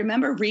TV. And I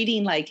remember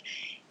reading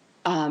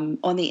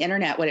on the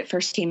internet when it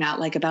first came out,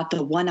 like about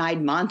the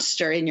one-eyed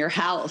monster in your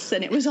house.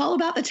 And it was all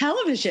about the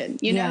television,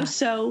 know,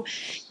 so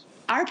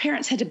our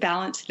parents had to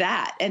balance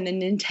that and the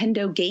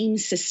Nintendo game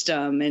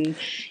system. And,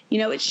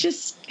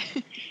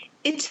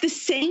 it's the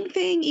same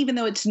thing, even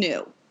though it's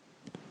new.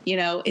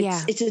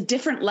 It's a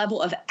different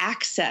level of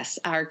access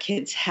our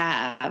kids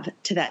have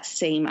to that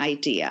same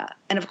idea.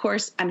 And of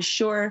course, I'm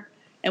sure,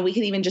 and we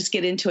can even just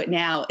get into it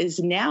now,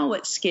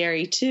 what's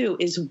scary too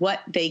is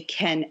what they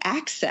can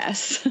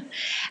access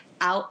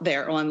out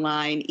there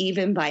online,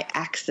 even by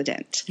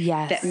accident.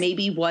 Yes. That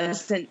maybe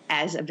wasn't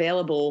as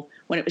available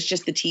when it was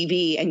just the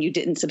TV and you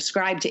didn't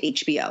subscribe to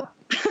HBO.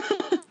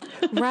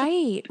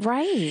 Right.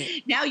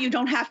 Now you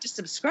don't have to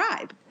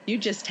subscribe. You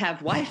just have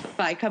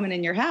Wi-Fi coming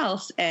in your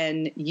house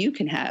and you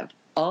can have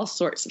all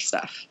sorts of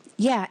stuff.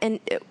 Yeah. And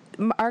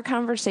our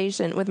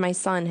conversation with my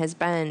son has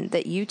been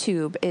that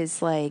YouTube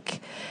is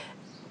like,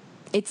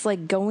 it's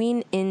like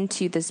going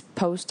into this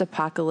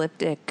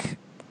post-apocalyptic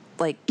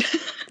like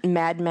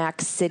Mad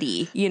Max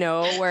City, you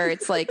know, where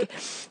it's like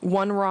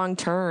one wrong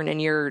turn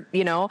and you're,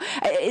 you know,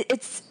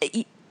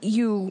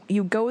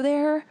 you go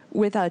there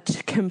with a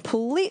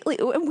completely,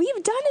 and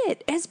we've done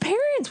it as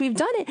parents, we've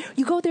done it.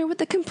 You go there with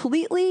a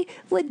completely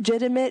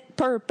legitimate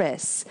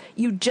purpose.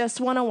 You just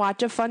want to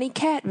watch a funny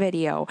cat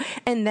video.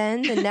 And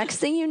then the next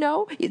thing you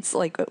know, it's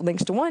like it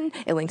links to one,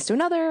 it links to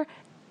another.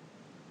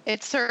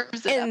 It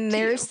serves it and up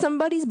there's to you.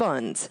 Somebody's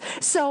buns.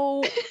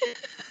 So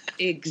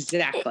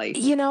exactly,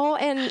 you know,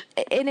 and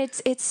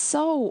it's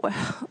so,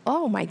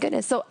 oh my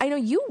goodness. So I know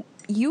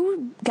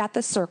you got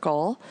the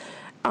circle.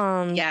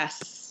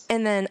 Yes.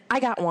 And then I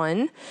got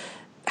one.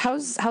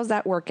 How's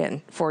that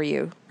working for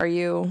you?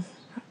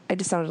 I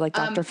just sounded like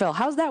Dr. Phil.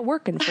 How's that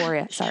working for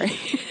you? Sorry.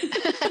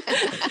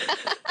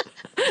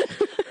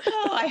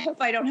 Oh, I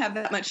hope I don't have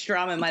that much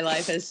drama in my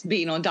life as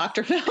being on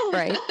Dr. Phil.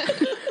 Right.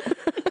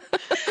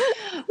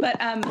 But,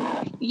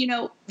 you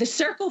know, the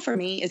circle for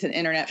me is an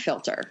internet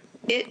filter.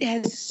 It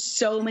has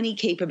so many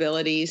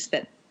capabilities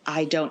that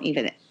I don't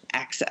even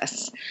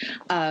access,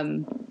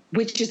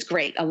 which is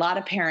great. A lot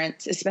of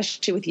parents,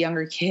 especially with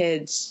younger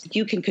kids,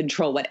 you can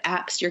control what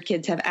apps your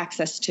kids have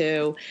access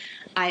to.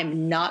 I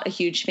am not a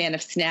huge fan of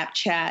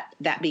Snapchat.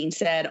 That being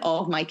said,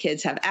 all of my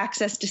kids have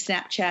access to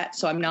Snapchat,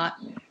 so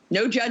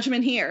no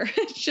judgment here.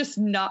 It's just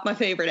not my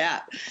favorite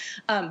app.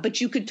 But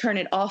you could turn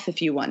it off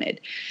if you wanted.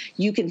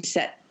 You can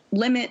set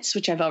limits,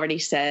 which I've already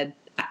said.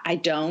 I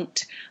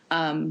don't.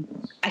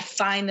 I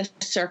find the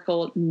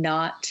circle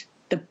not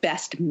the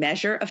best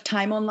measure of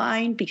time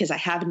online, because I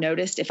have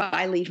noticed if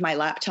I leave my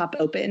laptop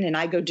open and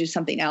I go do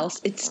something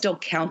else, it's still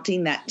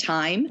counting that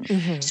time.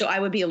 Mm-hmm. So I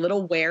would be a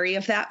little wary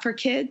of that for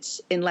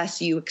kids,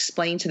 unless you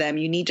explain to them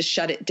you need to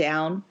shut it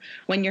down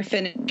when you're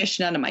finished.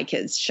 None of my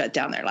kids shut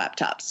down their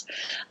laptops.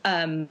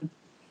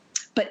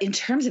 But in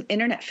terms of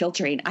internet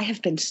filtering, I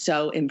have been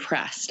so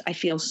impressed. I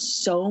feel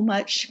so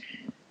much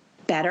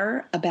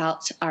better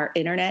about our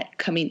internet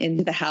coming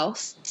into the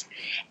house.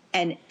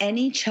 And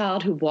any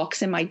child who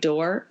walks in my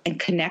door and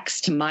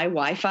connects to my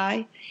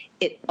Wi-Fi,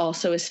 it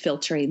also is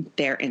filtering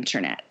their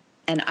internet.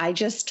 And I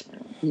just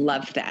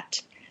love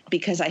that,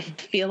 because I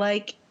feel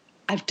like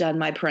I've done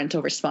my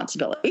parental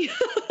responsibility.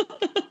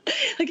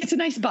 Like, it's a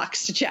nice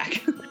box to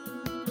check.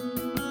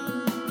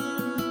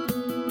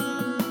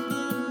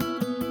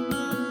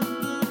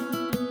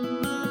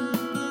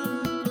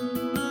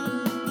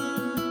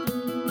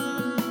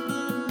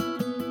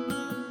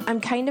 I'm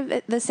kind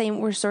of the same.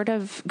 We're sort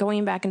of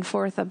going back and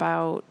forth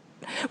about,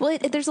 well,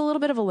 there's a little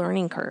bit of a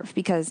learning curve,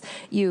 because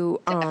you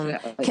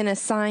can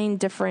assign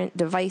different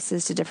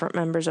devices to different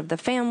members of the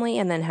family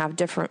and then have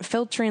different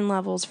filtering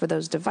levels for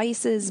those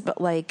devices.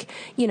 But like,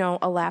 you know,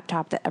 a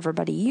laptop that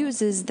everybody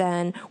uses,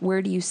 then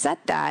where do you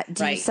set that?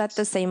 Do you set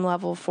the same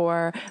level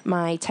for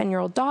my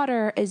 10-year-old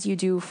daughter as you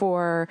do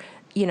for,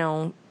 you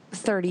know,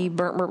 30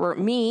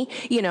 me,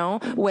 you know,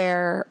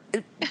 where,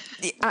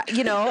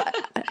 you know,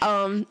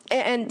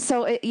 and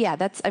so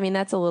that's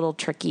a little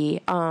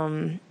tricky.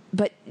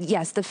 But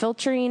yes, the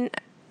filtering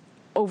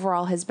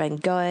overall has been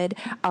good.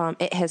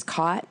 It has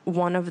caught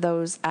one of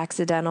those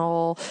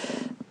accidental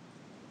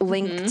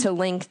link to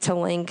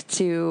link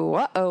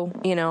to,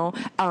 you know,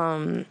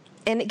 and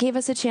it gave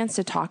us a chance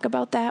to talk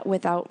about that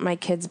without my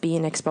kids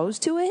being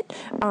exposed to it.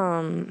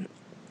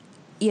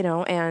 You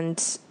know,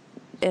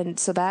 and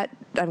so that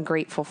I'm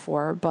grateful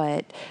for,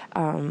 but,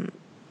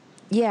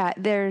 yeah,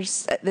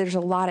 there's a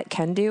lot it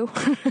can do.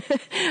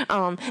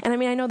 And I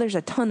mean, I know there's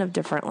a ton of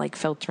different like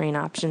filtering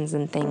options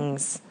and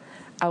things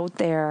out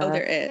there. Oh,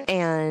 there is.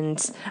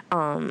 And,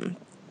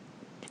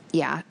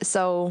 yeah,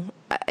 so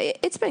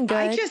it's been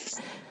good.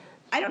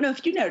 I don't know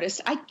if you noticed,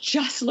 I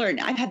just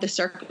learned, I've had the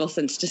circle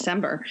since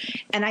December,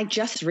 and I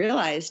just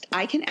realized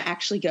I can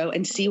actually go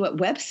and see what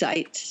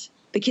websites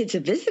the kids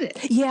have visited.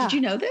 Yeah. Did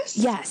you know this?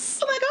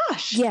 Yes. Oh my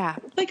gosh. Yeah.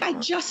 Like, I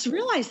just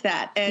realized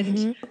that.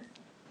 And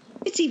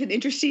it's even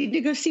interesting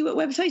to go see what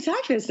websites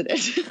I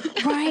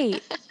visited.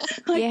 Right.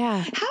 Like,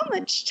 yeah. how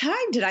much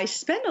time did I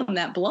spend on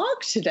that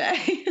blog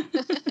today?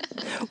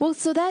 Well,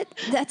 so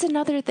that's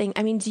another thing.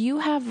 I mean, do you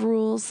have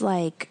rules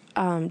like,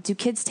 do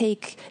kids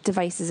take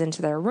devices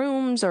into their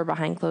rooms or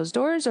behind closed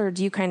doors, or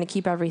do you kind of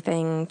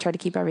try to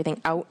keep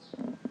everything out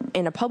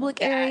in a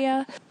public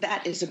area?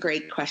 That is a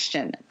great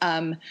question.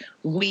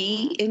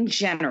 We, in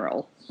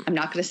general, I'm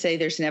not going to say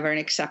there's never an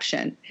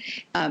exception.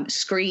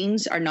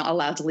 Screens are not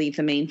allowed to leave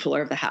the main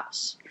floor of the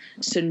house.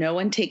 So no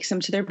one takes them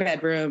to their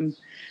bedroom.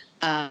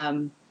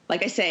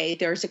 Like I say,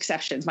 there's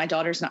exceptions. My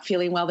daughter's not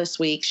feeling well this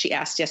week. She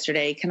asked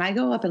yesterday, can I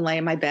go up and lay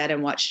in my bed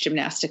and watch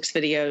gymnastics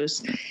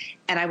videos?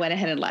 And I went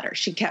ahead and let her.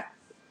 She kept,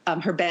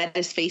 her bed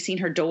is facing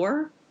her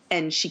door,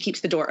 and she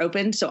keeps the door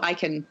open so I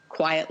can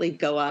quietly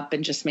go up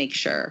and just make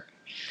sure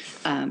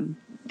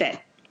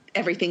that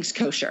everything's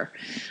kosher.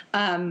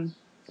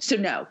 So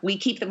no, we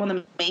keep them on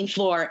the main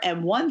floor.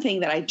 And one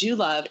thing that I do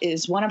love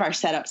is one of our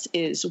setups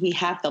is we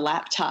have the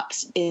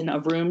laptops in a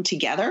room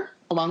together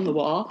along the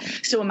wall.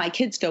 So when my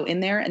kids go in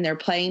there and they're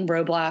playing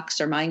Roblox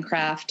or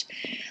Minecraft,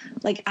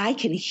 like I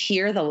can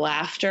hear the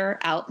laughter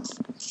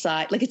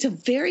outside. Like it's a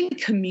very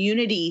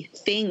community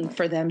thing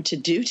for them to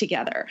do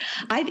together.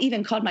 I've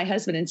even called my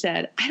husband and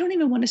said, I don't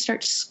even want to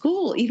start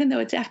school, even though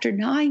it's after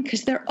 9,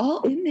 because they're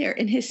all in there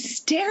in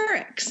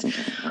hysterics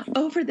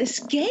over this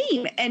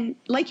game. And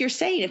like you're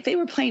saying, if they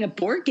were playing a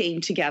board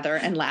game together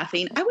and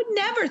laughing, I would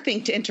never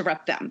think to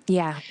interrupt them.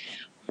 Yeah.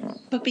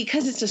 But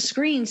because it's a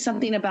screen,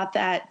 something about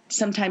that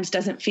sometimes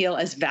doesn't feel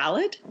as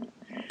valid,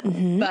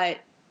 but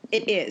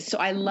it is. So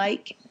I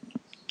like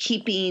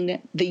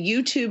keeping the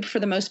YouTube, for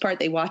the most part,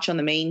 they watch on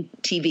the main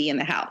TV in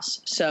the house.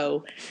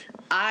 So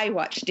I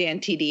watch Dan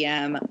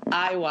TDM.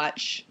 I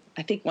watch,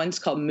 I think one's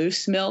called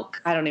Moose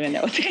Milk. I don't even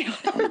know what they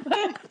are.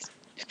 But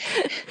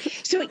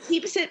so it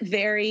keeps it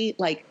very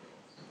like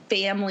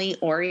family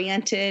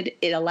oriented.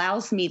 It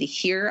allows me to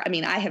hear. I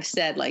mean, I have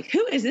said like,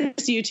 who is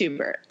this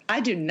YouTuber?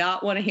 I do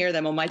not want to hear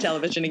them on my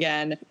television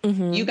again.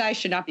 You guys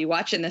should not be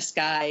watching this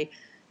guy.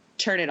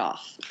 Turn it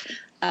off.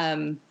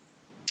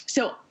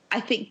 So I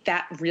think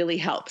that really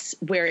helps,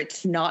 where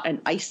it's not an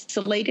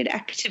isolated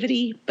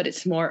activity, but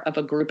it's more of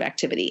a group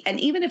activity. And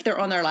even if they're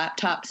on their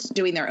laptops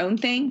doing their own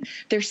thing,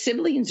 their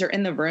siblings are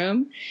in the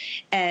room.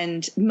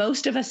 And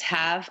most of us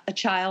have a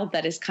child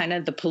that is kind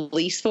of the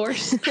police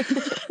force.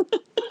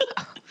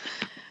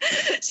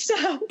 So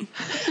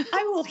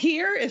I will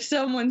hear if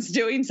someone's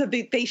doing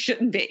something they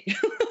shouldn't be.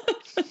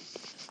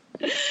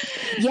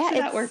 Yeah, so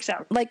that works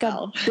out like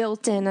well. A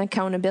built-in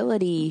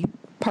accountability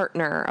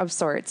partner of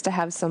sorts to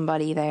have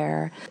somebody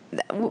there.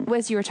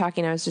 As you were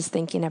talking, I was just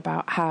thinking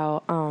about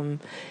how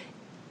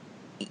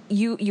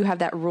you have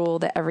that rule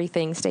that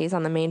everything stays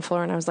on the main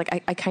floor, and I was like,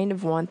 I kind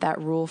of want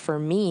that rule for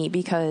me,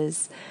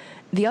 because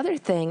the other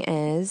thing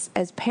is,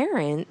 as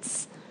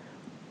parents,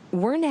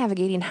 we're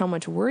navigating how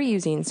much we're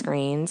using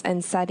screens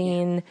and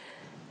setting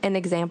an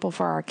example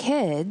for our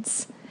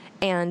kids,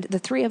 and the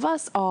three of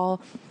us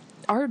all,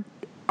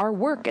 our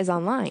work is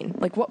online.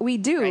 Like what we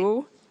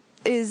do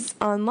is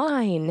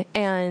online.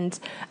 And,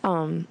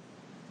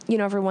 you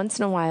know, every once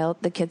in a while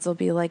the kids will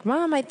be like,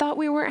 Mom, I thought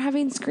we weren't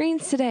having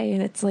screens today.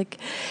 And it's like,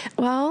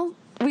 well,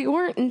 we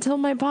weren't until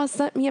my boss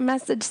sent me a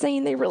message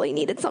saying they really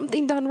needed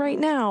something done right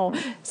now.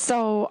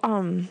 So,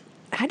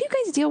 how do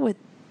you guys deal with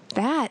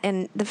that?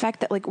 And the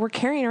fact that like we're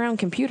carrying around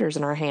computers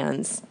in our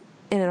hands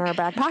and in our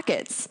back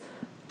pockets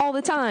all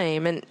the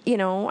time. And, you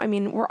know, I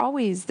mean, we're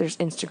always, there's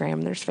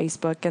Instagram, there's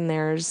Facebook, and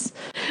there's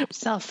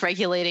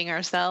self-regulating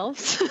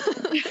ourselves.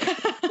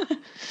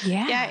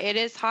 Yeah, it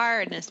is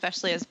hard. And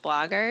especially as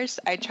bloggers,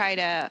 I try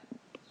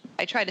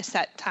to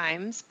set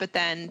times, but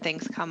then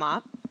things come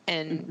up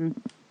and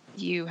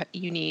you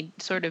need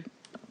sort of,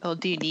 well,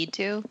 do you need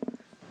to?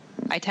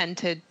 I tend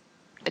to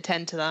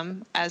attend to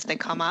them as they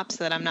come up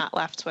so that I'm not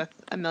left with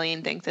a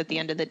million things at the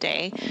end of the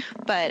day.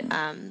 But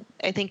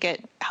I think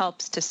it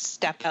helps to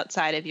step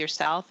outside of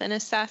yourself and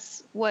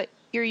assess what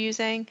you're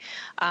using.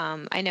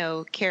 I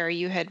know, Kara,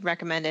 you had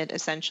recommended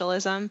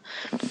Essentialism,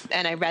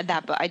 and I read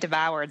that book. I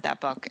devoured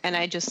that book, and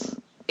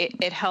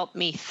it helped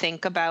me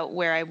think about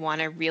where I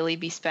want to really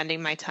be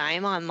spending my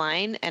time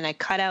online. And I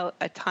cut out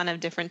a ton of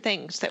different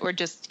things that were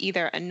just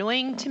either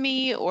annoying to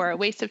me or a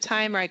waste of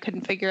time or I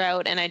couldn't figure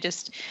out. And I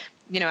just,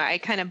 you know, I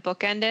kind of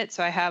bookend it.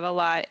 So I have a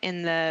lot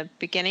in the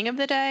beginning of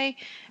the day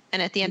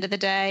and at the end of the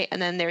day.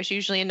 And then there's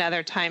usually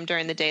another time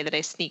during the day that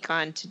I sneak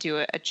on to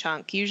do a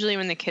chunk, usually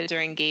when the kids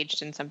are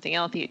engaged in something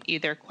else,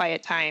 either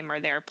quiet time or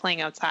they're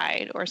playing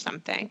outside or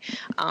something.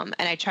 And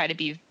I try to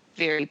be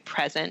very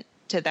present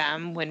to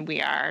them when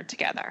we are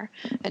together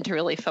and to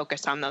really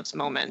focus on those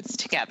moments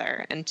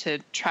together and to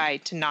try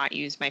to not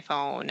use my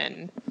phone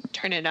and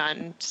turn it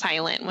on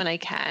silent when I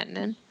can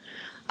and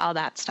all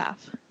that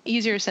stuff.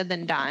 Easier said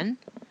than done.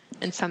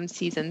 And some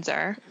seasons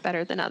are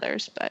better than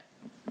others, but.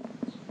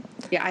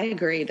 Yeah, I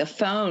agree. The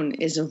phone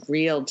is a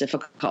real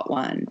difficult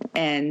one.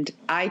 And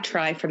I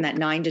try from that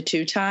 9 to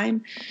 2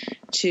 time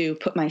to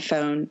put my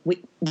phone,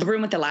 the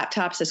room with the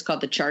laptops is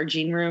called the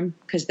charging room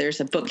because there's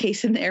a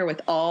bookcase in there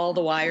with all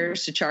the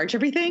wires to charge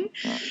everything.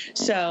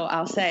 So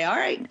I'll say, all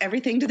right,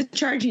 everything to the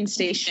charging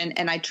station.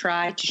 And I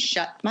try to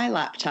shut my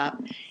laptop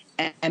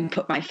and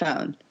put my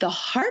phone. The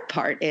hard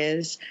part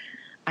is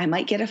I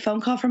might get a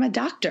phone call from a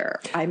doctor.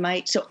 I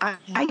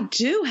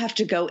do have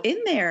to go in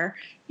there.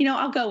 You know,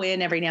 I'll go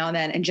in every now and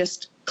then and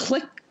just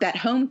click that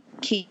home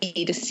key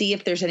to see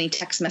if there's any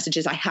text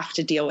messages I have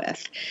to deal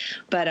with.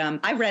 But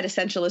I read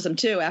Essentialism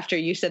too after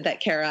you said that,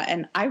 Kara,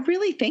 and I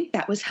really think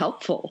that was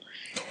helpful.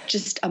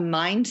 Just a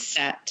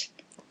mindset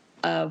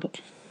of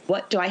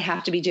what do I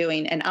have to be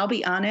doing? And I'll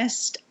be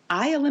honest,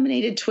 I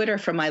eliminated Twitter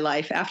from my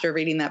life after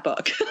reading that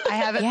book. I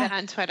haven't been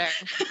on Twitter.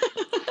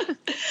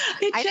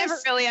 I never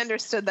really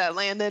understood that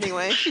land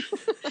anyway.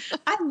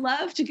 I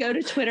love to go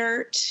to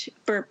Twitter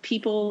for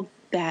people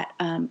that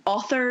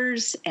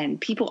authors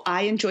and people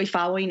I enjoy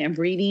following and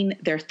reading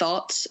their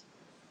thoughts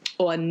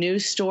on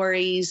news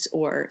stories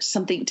or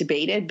something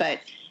debated, but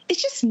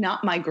it's just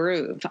not my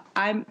groove.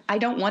 I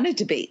don't want to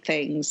debate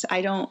things.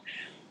 I don't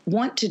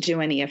want to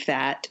do any of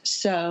that.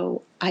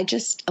 So I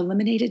just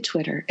eliminated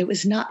Twitter. It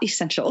was not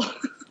essential.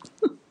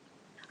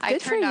 I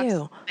turned off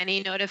so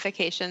many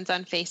notifications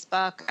on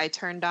Facebook. I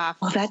turned off.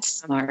 Oh, that's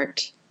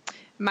smart.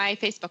 My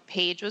Facebook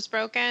page was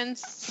broken.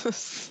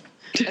 As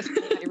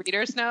my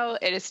readers know,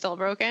 it is still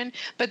broken.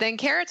 But then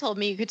Kara told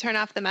me you could turn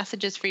off the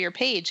messages for your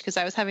page because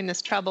I was having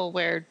this trouble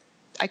where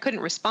I couldn't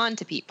respond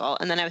to people.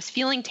 And then I was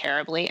feeling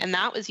terribly. And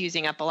that was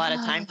using up a lot of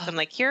time. So I'm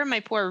like, here are my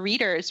poor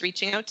readers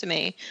reaching out to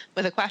me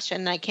with a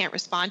question and I can't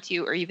respond to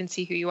you or even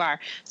see who you are.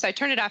 So I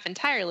turned it off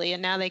entirely.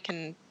 And now they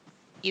can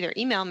either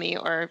email me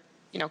or,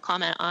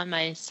 comment on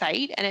my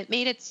site. And it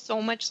made it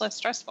so much less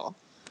stressful.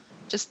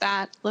 Just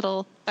that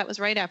was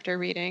right after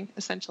reading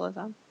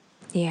Essentialism.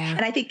 Yeah.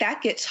 And I think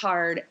that gets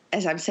hard,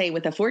 as I'm saying,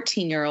 with a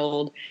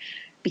 14-year-old,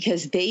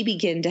 because they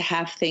begin to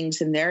have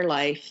things in their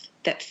life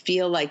that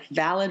feel like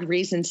valid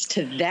reasons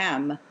to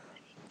them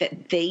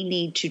that they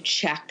need to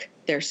check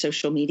their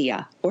social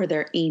media or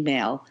their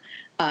email.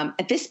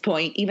 At this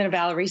point, even a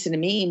valid reason to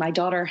me, my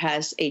daughter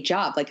has a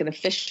job, like an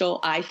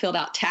official, I filled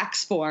out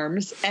tax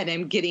forms and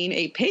am getting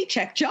a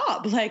paycheck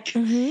job.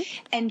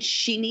 And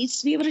she needs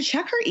to be able to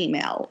check her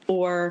email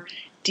or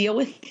deal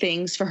with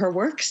things for her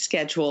work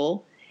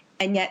schedule.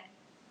 And yet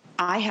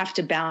I have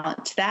to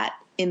balance that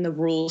in the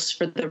rules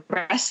for the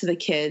rest of the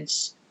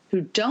kids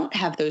who don't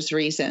have those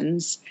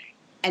reasons.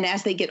 And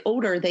as they get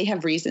older, they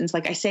have reasons,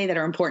 like I say, that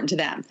are important to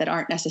them that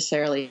aren't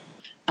necessarily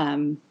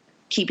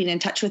keeping in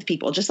touch with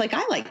people, just like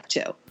I like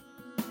to.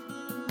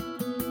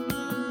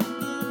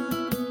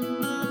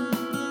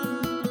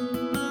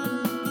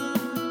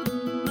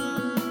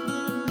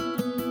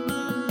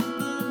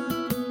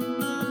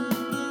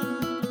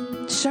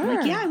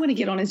 Sure. Like, I want to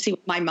get on and see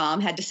what my mom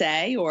had to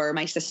say or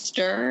my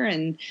sister.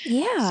 And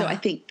so I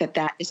think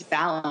that is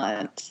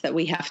balance that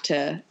we have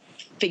to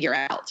figure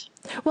out.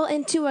 Well,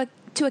 and to a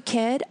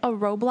kid, a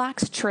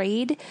Roblox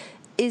trade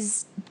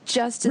is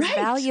just as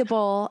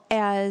valuable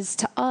as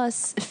to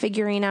us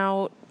figuring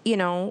out,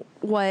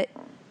 what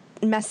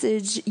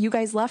message you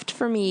guys left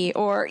for me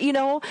or,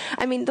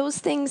 those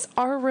things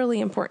are really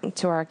important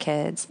to our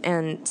kids.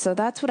 And so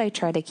that's what I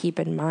try to keep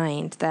in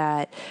mind,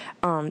 that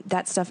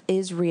that stuff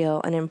is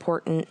real and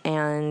important.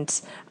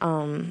 And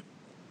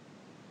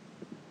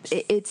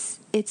it's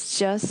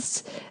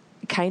just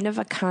kind of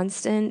a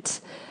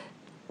constant,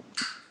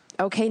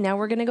 okay, now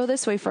we're going to go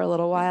this way for a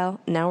little while.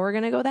 Now we're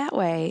going to go that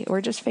way.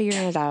 We're just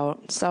figuring it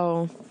out.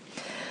 So,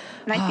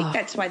 and I think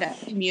that's why that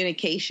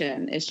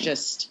communication is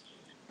just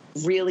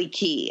really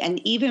key.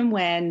 And even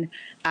when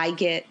I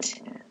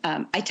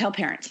tell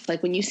parents,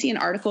 like when you see an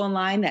article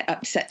online that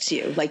upsets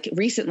you, like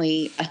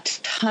recently a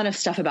ton of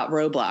stuff about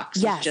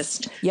Roblox was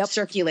just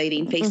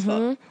circulating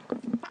Facebook,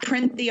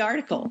 print the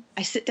article.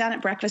 I sit down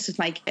at breakfast with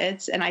my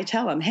kids and I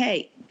tell them,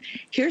 hey,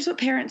 here's what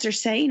parents are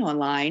saying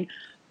online.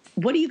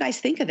 What do you guys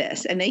think of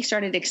this? And they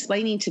started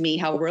explaining to me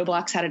how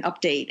Roblox had an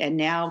update and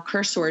now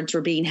curse words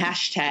were being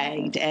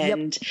hashtagged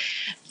and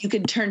you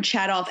could turn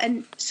chat off.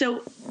 And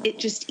so it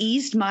just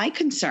eased my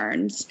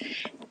concerns,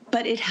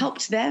 but it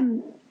helped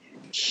them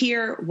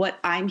hear what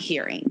I'm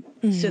hearing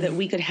so that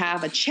we could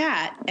have a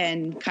chat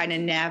and kind of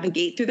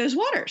navigate through those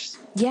waters.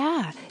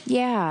 Yeah.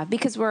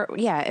 Because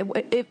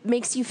it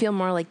makes you feel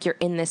more like you're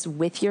in this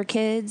with your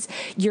kids.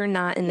 You're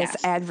not in this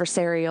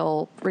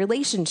adversarial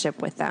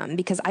relationship with them,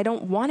 because I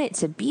don't want it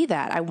to be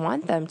that. I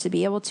want them to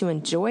be able to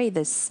enjoy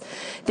this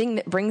thing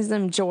that brings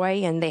them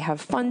joy and they have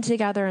fun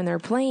together and they're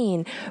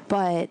playing.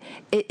 But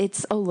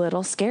it's a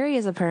little scary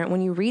as a parent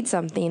when you read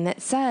something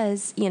that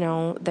says,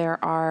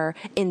 there are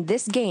in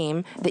this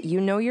game that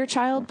your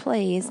child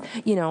plays,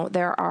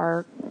 there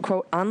are,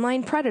 quote,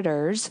 online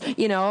predators,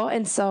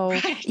 and so,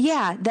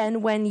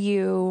 then when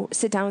you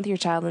sit down with your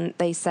child and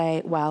they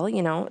say, well,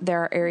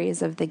 there are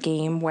areas of the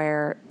game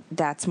where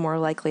that's more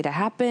likely to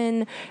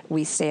happen,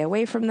 we stay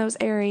away from those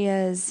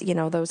areas,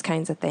 those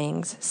kinds of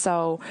things.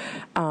 So,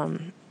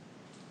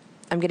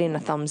 I'm getting a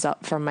thumbs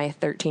up from my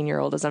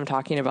 13-year-old as I'm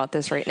talking about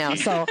this right now.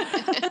 So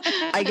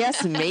I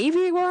guess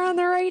maybe we're on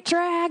the right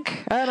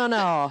track. I don't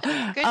know.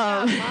 Good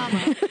job,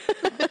 Mama.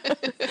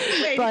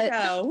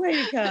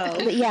 Way to go.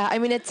 But yeah,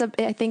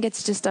 I think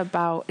it's just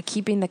about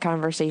keeping the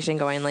conversation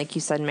going, like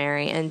you said,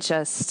 Mary, and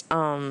just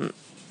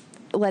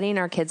letting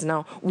our kids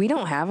know we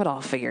don't have it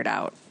all figured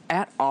out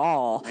at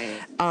all.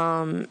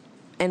 Right.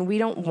 And we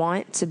don't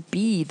want to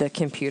be the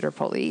computer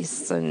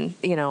police and,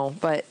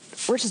 but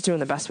we're just doing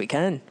the best we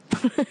can.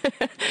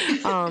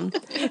 And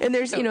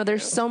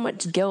there's so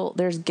much guilt.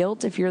 There's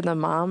guilt if you're the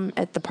mom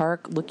at the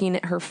park looking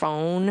at her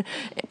phone,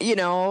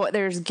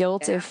 there's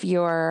guilt if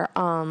you're,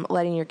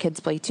 letting your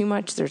kids play too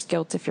much. There's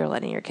guilt if you're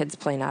letting your kids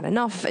play not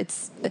enough.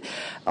 It's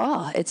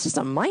just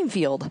a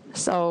minefield.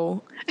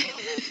 So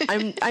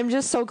I'm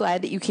just so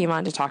glad that you came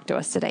on to talk to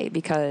us today,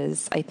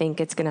 because I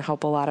think it's going to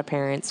help a lot of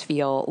parents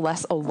feel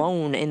less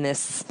alone in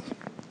this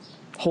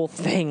whole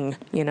thing,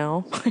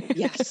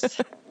 Yes.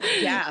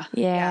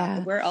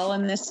 Yeah. We're all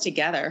in this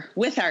together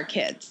with our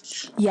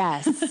kids.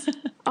 Yes.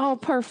 Oh,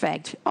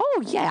 perfect.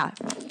 Oh, yeah.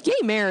 Yay,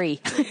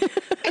 Mary.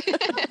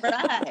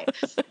 Right.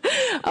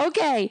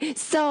 Okay.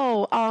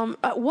 So,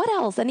 what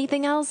else?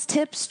 Anything else?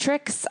 Tips,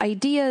 tricks,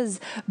 ideas,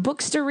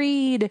 books to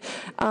read?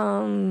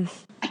 I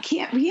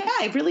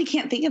really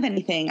can't think of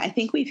anything. I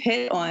think we've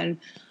hit on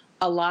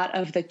a lot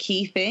of the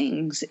key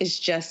things is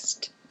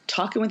just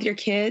talking with your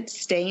kids,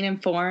 staying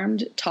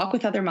informed, talk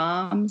with other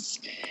moms,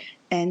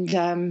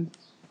 and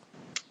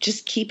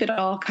just keep it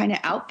all kind of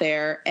out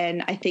there.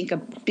 And I think a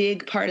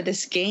big part of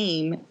this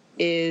game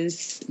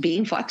is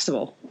being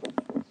flexible.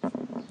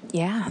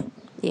 Yeah.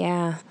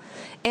 Yeah.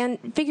 And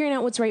figuring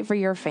out what's right for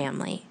your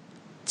family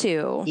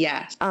too.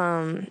 Yes.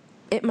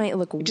 It might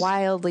look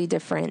wildly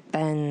different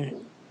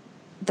than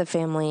the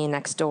family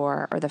next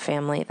door or the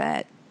family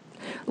that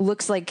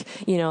looks like,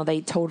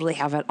 they totally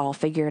have it all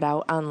figured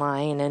out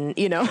online and,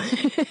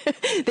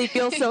 they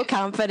feel so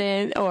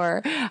confident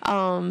or,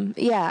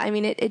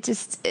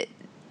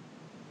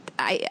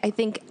 I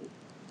think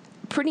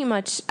pretty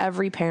much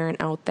every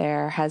parent out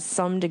there has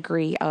some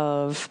degree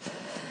of,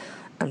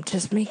 I'm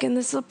just making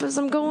this up as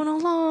I'm going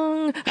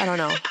along. I don't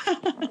know.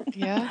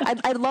 Yeah.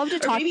 I'd love to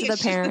talk to the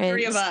parent. The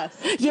three of us.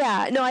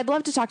 Yeah. No, I'd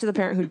love to talk to the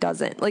parent who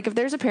doesn't. Like, if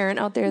there's a parent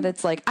out there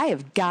that's like, I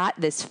have got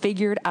this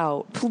figured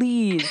out,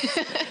 please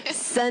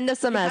send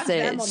us a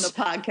message. Have them on the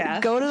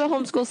podcast. Go to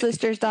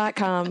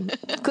thehomeschoolsisters.com,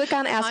 click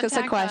on Ask Us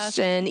a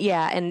Question.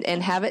 Yeah.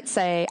 And have it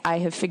say, I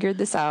have figured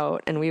this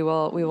out, and we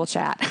will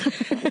chat.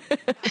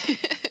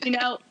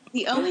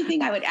 The only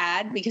thing I would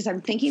add, because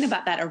I'm thinking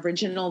about that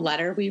original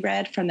letter we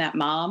read from that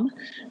mom,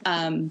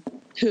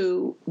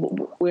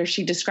 where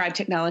she described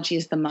technology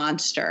as the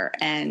monster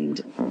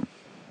and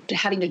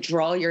having to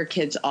draw your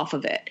kids off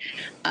of it.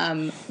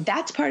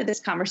 That's part of this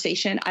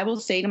conversation. I will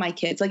say to my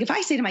kids, like if I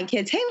say to my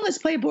kids, hey, let's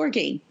play a board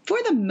game, for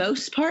the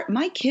most part,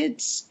 my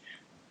kids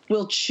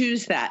will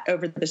choose that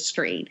over the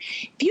screen.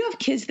 If you have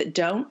kids that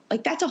don't,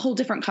 like that's a whole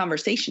different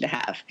conversation to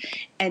have.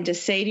 And to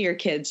say to your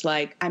kids,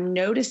 like, I'm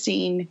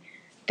noticing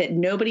that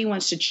nobody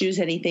wants to choose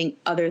anything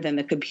other than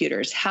the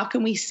computers. How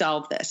can we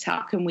solve this?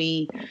 How can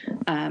we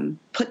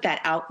put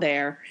that out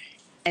there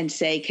and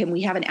say, can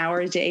we have an hour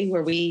a day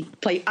where we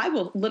play? I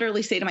will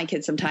literally say to my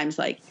kids sometimes,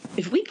 like,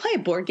 if we play a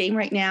board game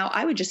right now,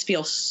 I would just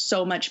feel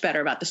so much better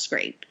about the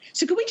screen.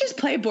 So could we just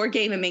play a board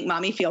game and make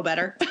mommy feel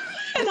better?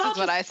 That's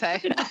what I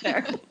say.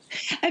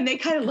 And they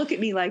kind of look at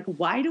me like,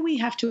 why do we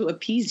have to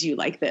appease you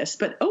like this?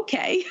 But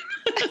okay.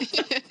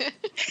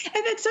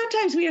 And then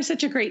sometimes we have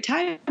such a great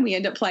time, we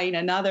end up playing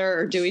another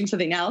or doing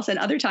something else. And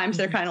other times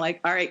they're kind of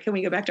like, all right, can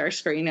we go back to our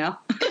screen now?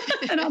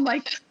 And I'm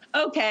like,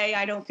 okay,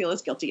 I don't feel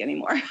as guilty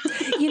anymore.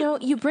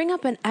 You bring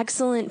up an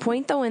excellent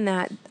point, though, in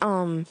that,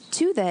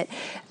 too, that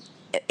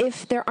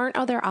if there aren't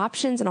other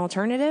options and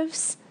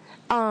alternatives,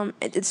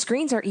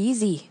 screens are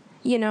easy,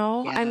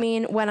 Yeah. I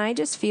mean, when I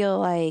just feel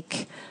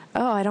like,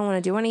 oh, I don't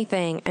want to do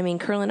anything, I mean,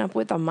 curling up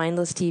with a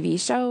mindless TV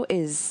show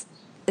is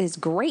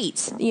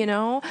great,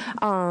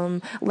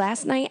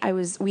 Last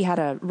night we had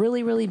a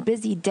really, really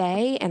busy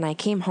day, and I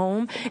came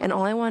home, and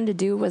all I wanted to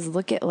do was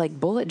look at like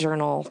bullet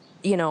journal,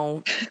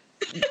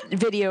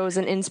 videos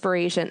and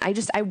inspiration.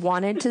 I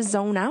wanted to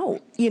zone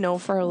out,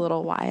 for a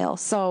little while.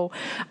 So,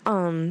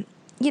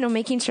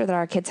 making sure that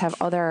our kids have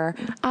other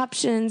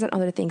options and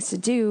other things to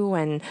do,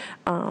 and,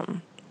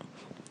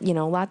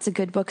 lots of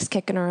good books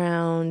kicking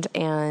around,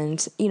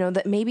 and,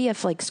 that maybe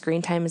if like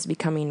screen time is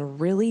becoming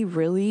really,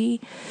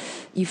 really,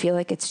 you feel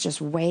like it's just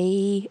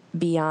way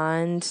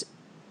beyond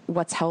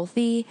what's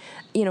healthy,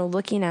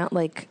 looking at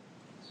like,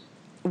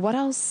 what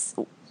else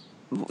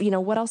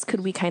could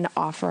we kind of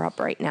offer up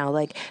right now?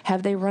 Like,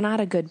 have they run out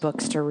of good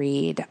books to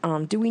read?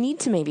 Do we need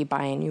to maybe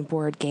buy a new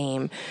board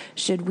game?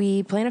 Should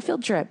we plan a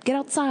field trip? Get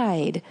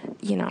outside,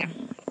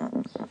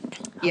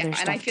 Yeah,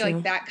 and I feel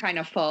like that kind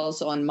of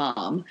falls on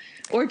mom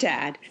or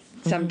dad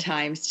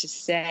sometimes to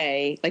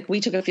say, like, we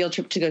took a field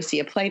trip to go see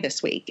a play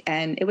this week,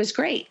 and it was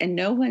great. And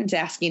no one's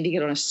asking to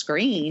get on a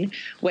screen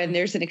when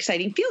there's an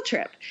exciting field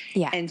trip.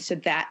 Yeah. And so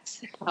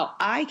that's how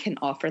I can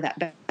offer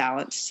that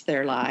balance to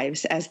their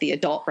lives as the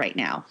adult right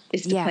now,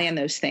 is to plan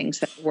those things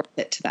that are worth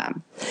it to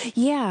them.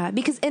 Yeah,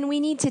 and we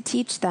need to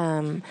teach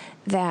them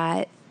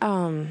that,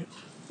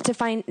 to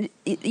find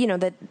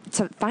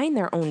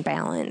their own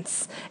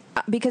balance,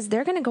 because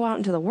they're going to go out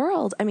into the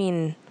world. I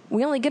mean,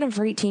 we only get them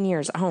for 18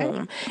 years at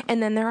home,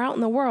 and then they're out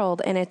in the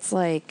world, and it's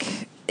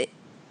like,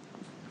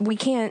 we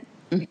can't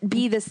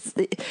be this,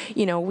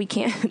 we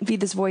can't be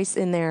this voice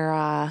in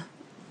their,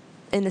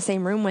 in the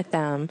same room with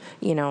them,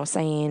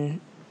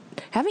 saying,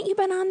 haven't you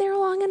been on there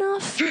long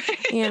enough?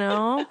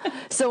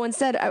 So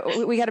instead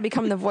we got to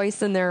become the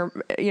voice in their,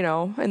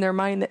 in their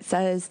mind that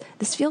says,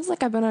 this feels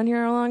like I've been on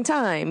here a long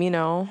time,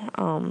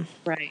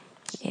 Right.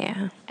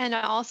 Yeah. And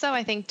also,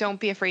 I think don't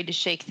be afraid to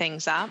shake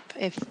things up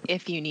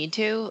if you need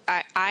to.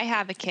 I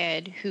have a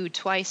kid who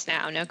twice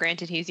now,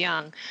 granted he's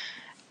young,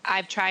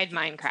 I've tried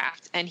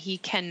Minecraft, and he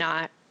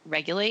cannot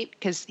regulate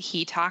because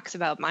he talks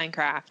about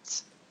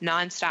Minecraft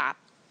nonstop.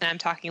 And I'm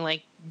talking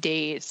like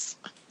days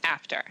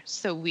after.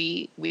 So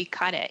we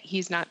cut it.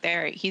 He's not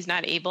there. He's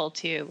not able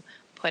to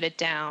put it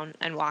down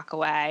and walk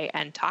away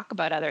and talk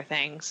about other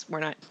things, we're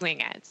not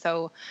doing it.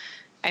 So,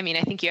 I mean,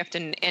 I think you have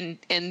to,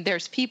 and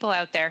there's people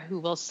out there who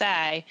will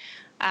say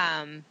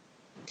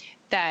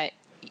that,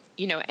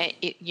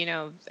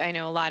 I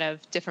know a lot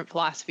of different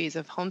philosophies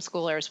of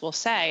homeschoolers will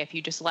say if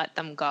you just let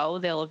them go,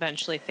 they'll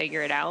eventually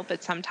figure it out.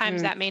 But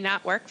sometimes that may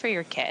not work for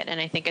your kid. And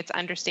I think it's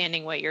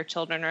understanding what your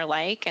children are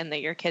like and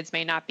that your kids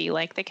may not be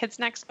like the kids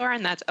next door,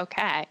 and that's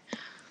okay.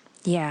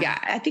 Yeah. Yeah,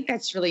 I think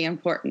that's really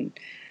important,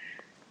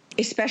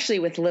 especially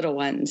with little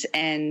ones.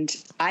 And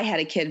I had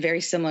a kid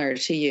very similar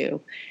to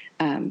you,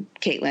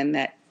 Caitlin,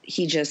 that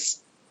he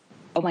just,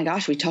 oh my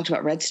gosh, we talked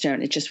about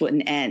Redstone. It just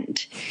wouldn't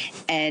end.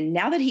 And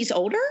now that he's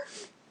older,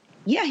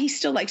 yeah, he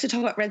still likes to talk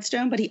about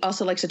Redstone, but he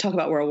also likes to talk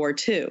about World War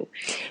II.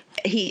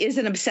 He is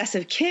an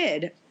obsessive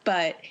kid,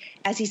 but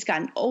as he's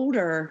gotten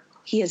older,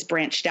 he has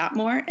branched out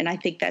more. And I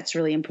think that's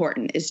really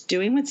important, is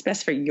doing what's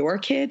best for your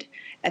kid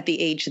at the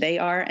age they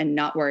are and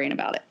not worrying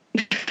about it.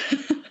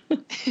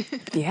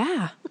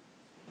 Yeah.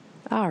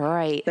 All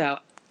right. So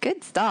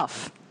good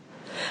stuff.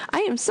 I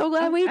am so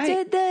glad we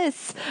did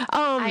this.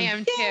 I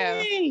am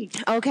yay!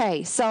 too.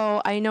 Okay,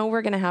 so I know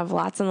we're going to have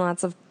lots and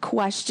lots of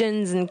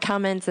questions and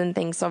comments and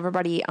things. So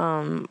everybody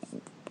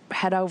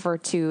head over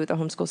to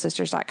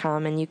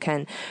thehomeschoolsisters.com and you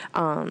can,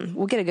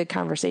 we'll get a good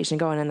conversation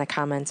going in the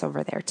comments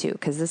over there too,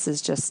 because this is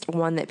just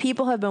one that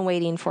people have been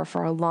waiting for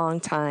a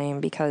long time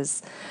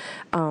because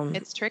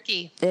it's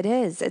tricky. It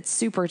is. It's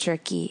super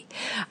tricky.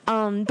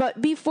 But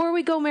before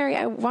we go, Mary,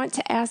 I want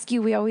to ask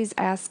you, we always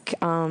ask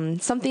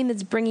something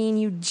that's bringing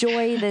you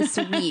joy this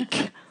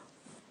week.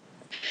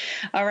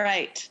 All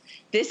right.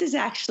 This is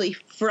actually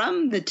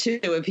from the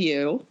two of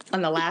you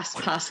on the last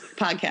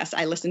podcast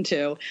I listened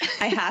to.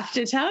 I have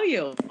to tell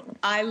you,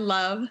 I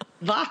love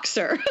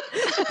Voxer.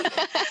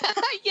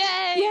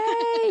 Yay!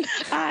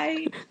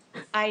 Yay!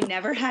 I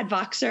never had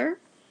Voxer,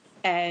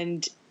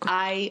 and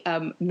I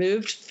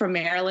moved from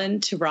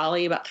Maryland to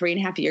Raleigh about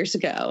 3.5 years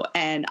ago,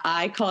 and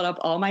I called up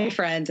all my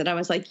friends, and I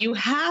was like, you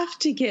have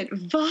to get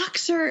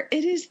Voxer.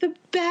 It is the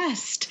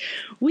best.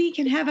 We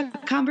can have a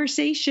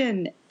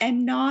conversation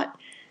and not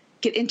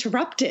get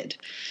interrupted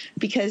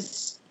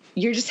because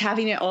you're just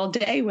having it all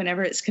day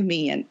whenever it's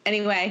convenient.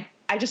 Anyway,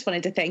 I just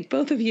wanted to thank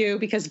both of you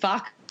because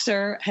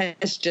Voxer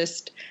has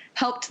just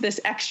helped this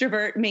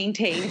extrovert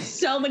maintain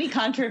so many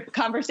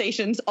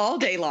conversations all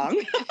day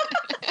long.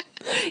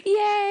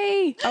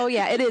 Yay! Oh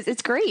yeah, it is.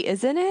 It's great,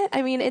 isn't it?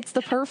 I mean, it's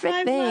the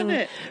perfect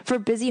thing for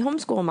busy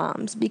homeschool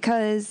moms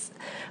because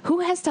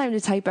who has time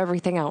to type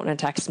everything out in a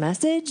text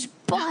message?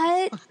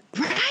 But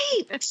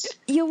right,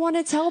 you want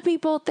to tell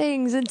people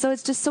things, and so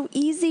it's just so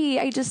easy.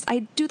 I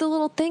do the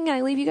little thing and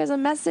I leave you guys a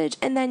message,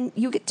 and then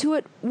you get to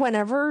it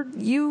whenever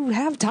you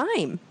have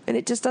time, and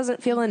it just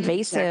doesn't feel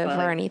invasive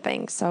or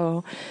anything.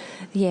 So,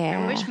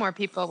 yeah. I wish more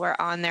people were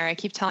on there. I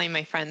keep telling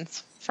my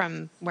friends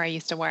from where I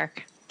used to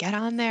work, get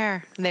on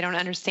there. And they don't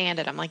understand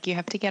it. I'm like, you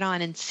have to get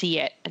on and see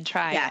it and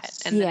try it.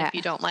 And then if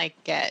you don't like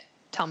it,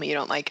 tell me you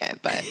don't like it,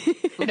 but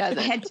who doesn't?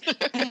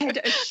 I had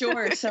to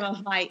assure some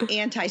of my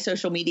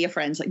anti-social media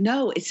friends, like,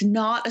 no, it's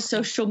not a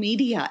social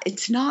media.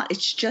 It's not.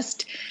 It's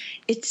just,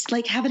 it's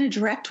like having a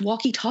direct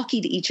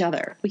walkie-talkie to each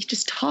other. We can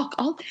just talk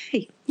all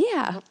day.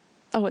 Yeah.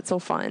 Oh, it's so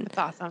fun. It's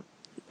awesome.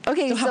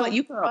 Okay. So how about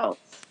you girls?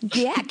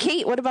 Yeah.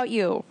 Kate, what about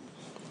you?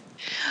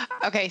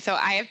 Okay, so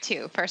I have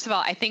two. First of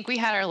all, I think we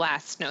had our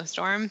last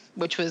snowstorm,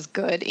 which was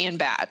good and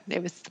bad.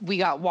 We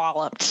got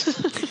walloped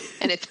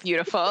and it's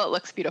beautiful. It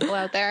looks beautiful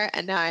out there.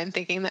 And now I'm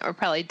thinking that we're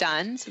probably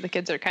done. So the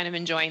kids are kind of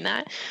enjoying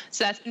that.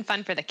 So that's been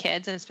fun for the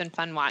kids and it's been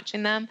fun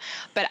watching them.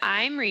 But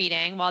I'm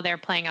reading while they're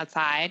playing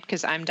outside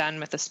because I'm done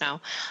with the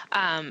snow.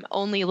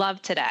 Only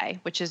Love Today,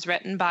 which is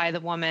written by the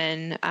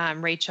woman,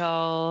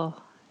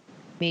 Rachel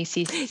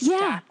Macy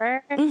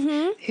Stafford,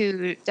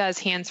 who does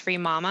Hands-Free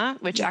Mama,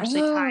 which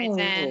actually ties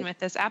in with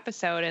this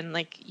episode. And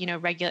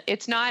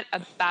it's not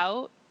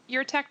about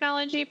your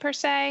technology per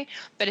se,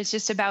 but it's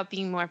just about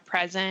being more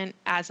present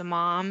as a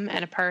mom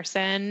and a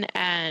person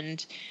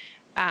and,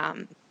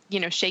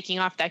 shaking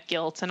off that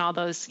guilt and all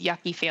those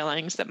yucky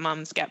feelings that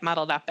moms get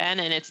muddled up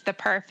in. And it's the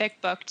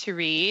perfect book to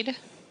read.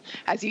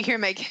 As you hear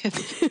my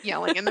kids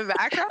yelling in the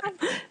background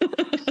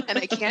and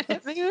I can't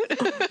hit mute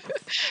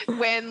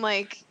when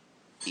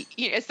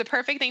it's the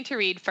perfect thing to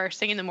read first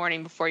thing in the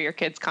morning before your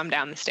kids come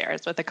down the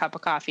stairs with a cup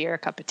of coffee or a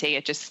cup of tea.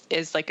 It just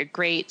is like a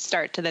great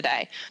start to the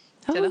day,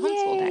 to the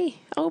homeschool day.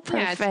 Oh,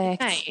 perfect. Yeah,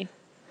 it's nice.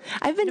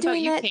 I've been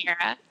doing that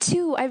Kara?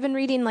 too. I've been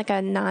reading like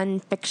a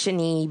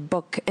non-fiction-y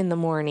book in the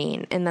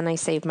morning, and then I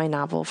save my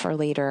novel for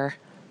later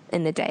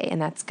in the day,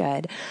 and that's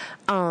good.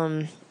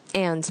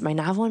 And my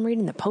novel I'm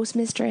reading, The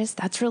Postmistress,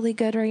 that's really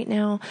good right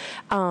now.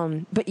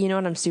 But you know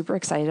what I'm super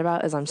excited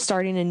about is I'm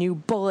starting a new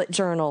bullet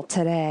journal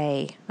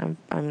today.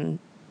 I'm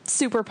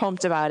super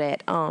pumped about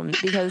it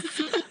because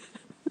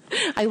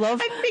I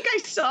think I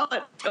saw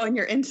it on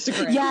your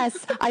Instagram.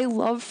 Yes, I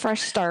love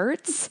fresh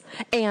starts,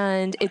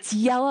 and it's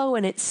yellow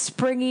and it's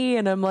springy,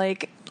 and I'm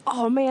like,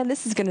 oh man,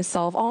 this is going to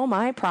solve all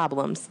my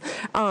problems.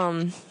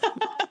 I'm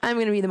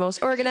going to be the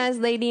most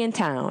organized lady in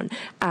town.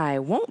 I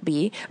won't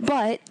be,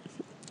 but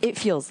it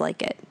feels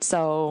like it.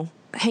 So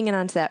hanging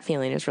on to that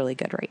feeling is really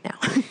good right now.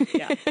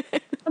 Yeah.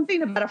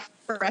 Something about a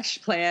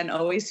fresh plan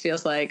always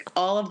feels like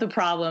all of the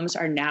problems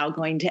are now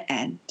going to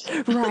end.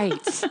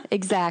 Right.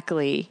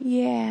 Exactly.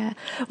 Yeah.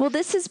 Well,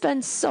 this has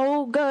been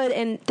so good.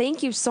 And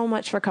thank you so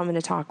much for coming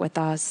to talk with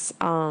us.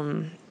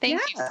 Thank you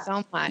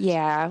so much.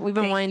 Yeah. We've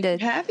been wanting to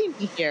having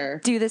me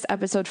here. Do this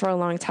episode for a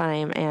long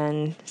time.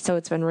 And so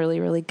it's been really,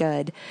 really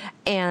good.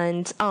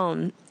 And,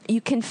 you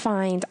can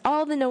find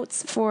all the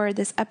notes for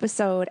this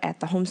episode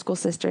at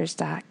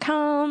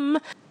thehomeschoolsisters.com.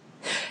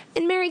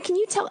 And Mary, can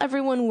you tell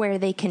everyone where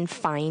they can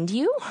find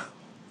you?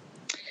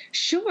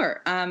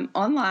 Sure.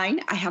 Online,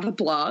 I have a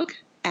blog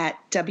at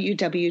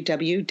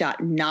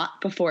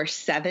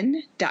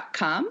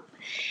www.notbefore7.com.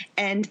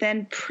 And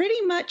then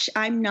pretty much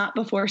I'm Not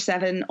Before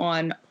 7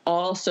 on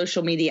all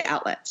social media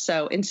outlets.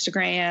 So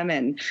Instagram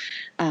and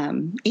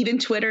even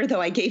Twitter,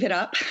 though I gave it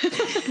up.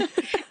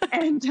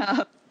 And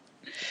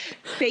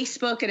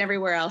Facebook and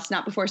everywhere else.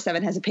 Not Before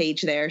 7 has a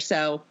page there.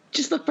 So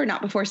just look for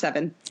Not Before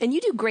 7. And you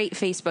do great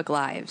Facebook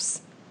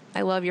Lives.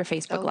 I love your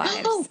Facebook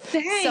Lives. Oh,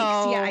 thanks.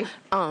 So, yeah, I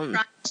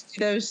try to do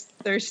those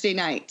Thursday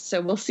nights.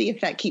 So we'll see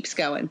if that keeps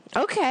going.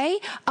 Okay.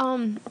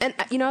 And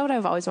you know what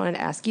I've always wanted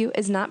to ask you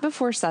is Not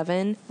Before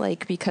 7,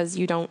 like because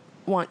you don't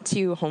want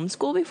to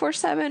homeschool before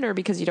 7 or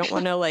because you don't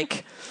want to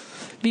like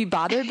be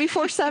bothered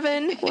before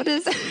 7? What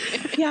is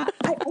it? Yeah,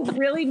 I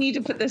really need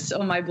to put this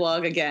on my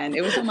blog again.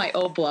 It was on my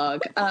old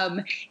blog.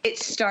 It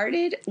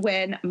started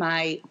when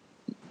my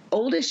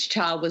oldest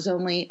child was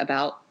only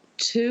about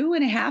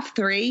 2.5,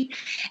 3,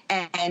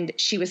 and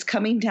she was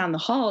coming down the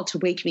hall to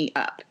wake me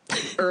up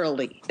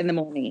early in the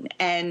morning.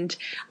 And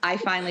I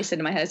finally said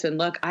to my husband,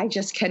 look, I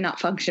just cannot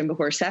function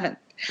before 7.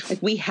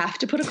 Like, we have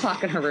to put a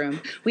clock in her room.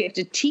 We have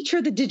to teach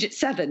her the digit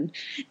 7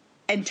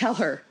 and tell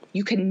her,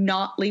 you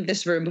cannot leave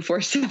this room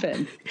before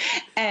 7.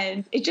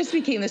 And it just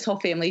became this whole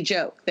family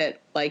joke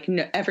that, like,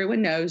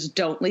 everyone knows,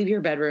 don't leave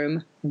your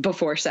bedroom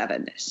before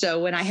 7. So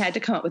when I had to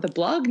come up with a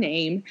blog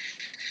name,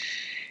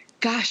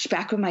 gosh,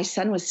 back when my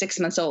son was 6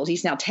 months old,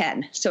 he's now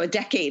 10. So a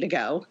decade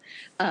ago,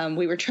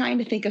 we were trying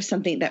to think of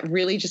something that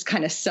really just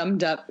kind of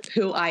summed up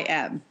who I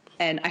am.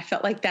 And I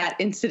felt like that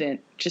incident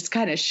just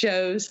kind of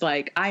shows,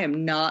 like, I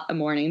am not a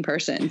morning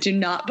person. Do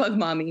not bug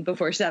mommy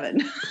before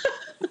 7.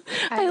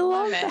 I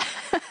love it.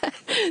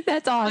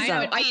 That's awesome.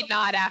 Mine would be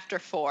not after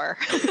 4.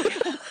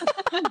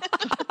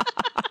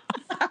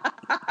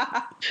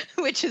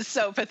 Which is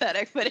so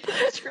pathetic, but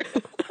it's true.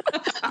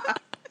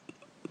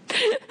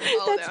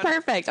 That's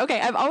perfect. Okay,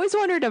 I've always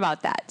wondered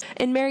about that.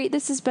 And Mary,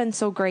 this has been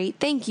so great.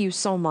 Thank you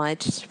so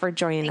much for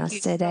joining us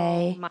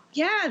today. So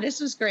Yeah,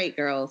 this was great,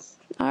 girls.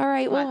 All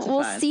right, well,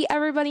 we'll fun. see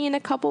everybody in a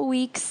couple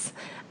weeks,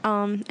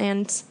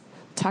 and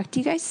talk to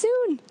you guys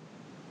soon.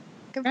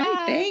 Goodbye. All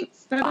right,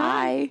 thanks. Bye-bye.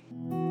 Bye.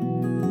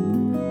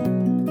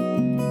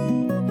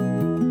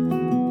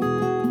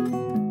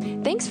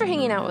 Thanks for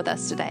hanging out with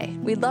us today.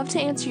 We'd love to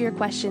answer your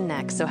question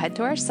next, so head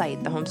to our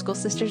site,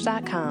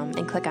 thehomeschoolsisters.com,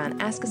 and click on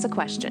Ask Us a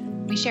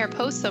Question. We share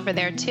posts over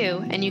there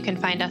too, and you can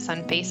find us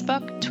on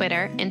Facebook,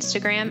 Twitter,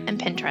 Instagram, and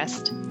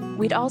Pinterest.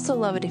 We'd also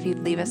love it if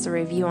you'd leave us a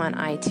review on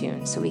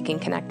iTunes so we can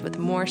connect with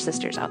more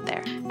sisters out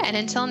there. And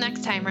until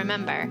next time,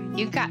 remember,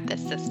 you got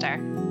this, sister.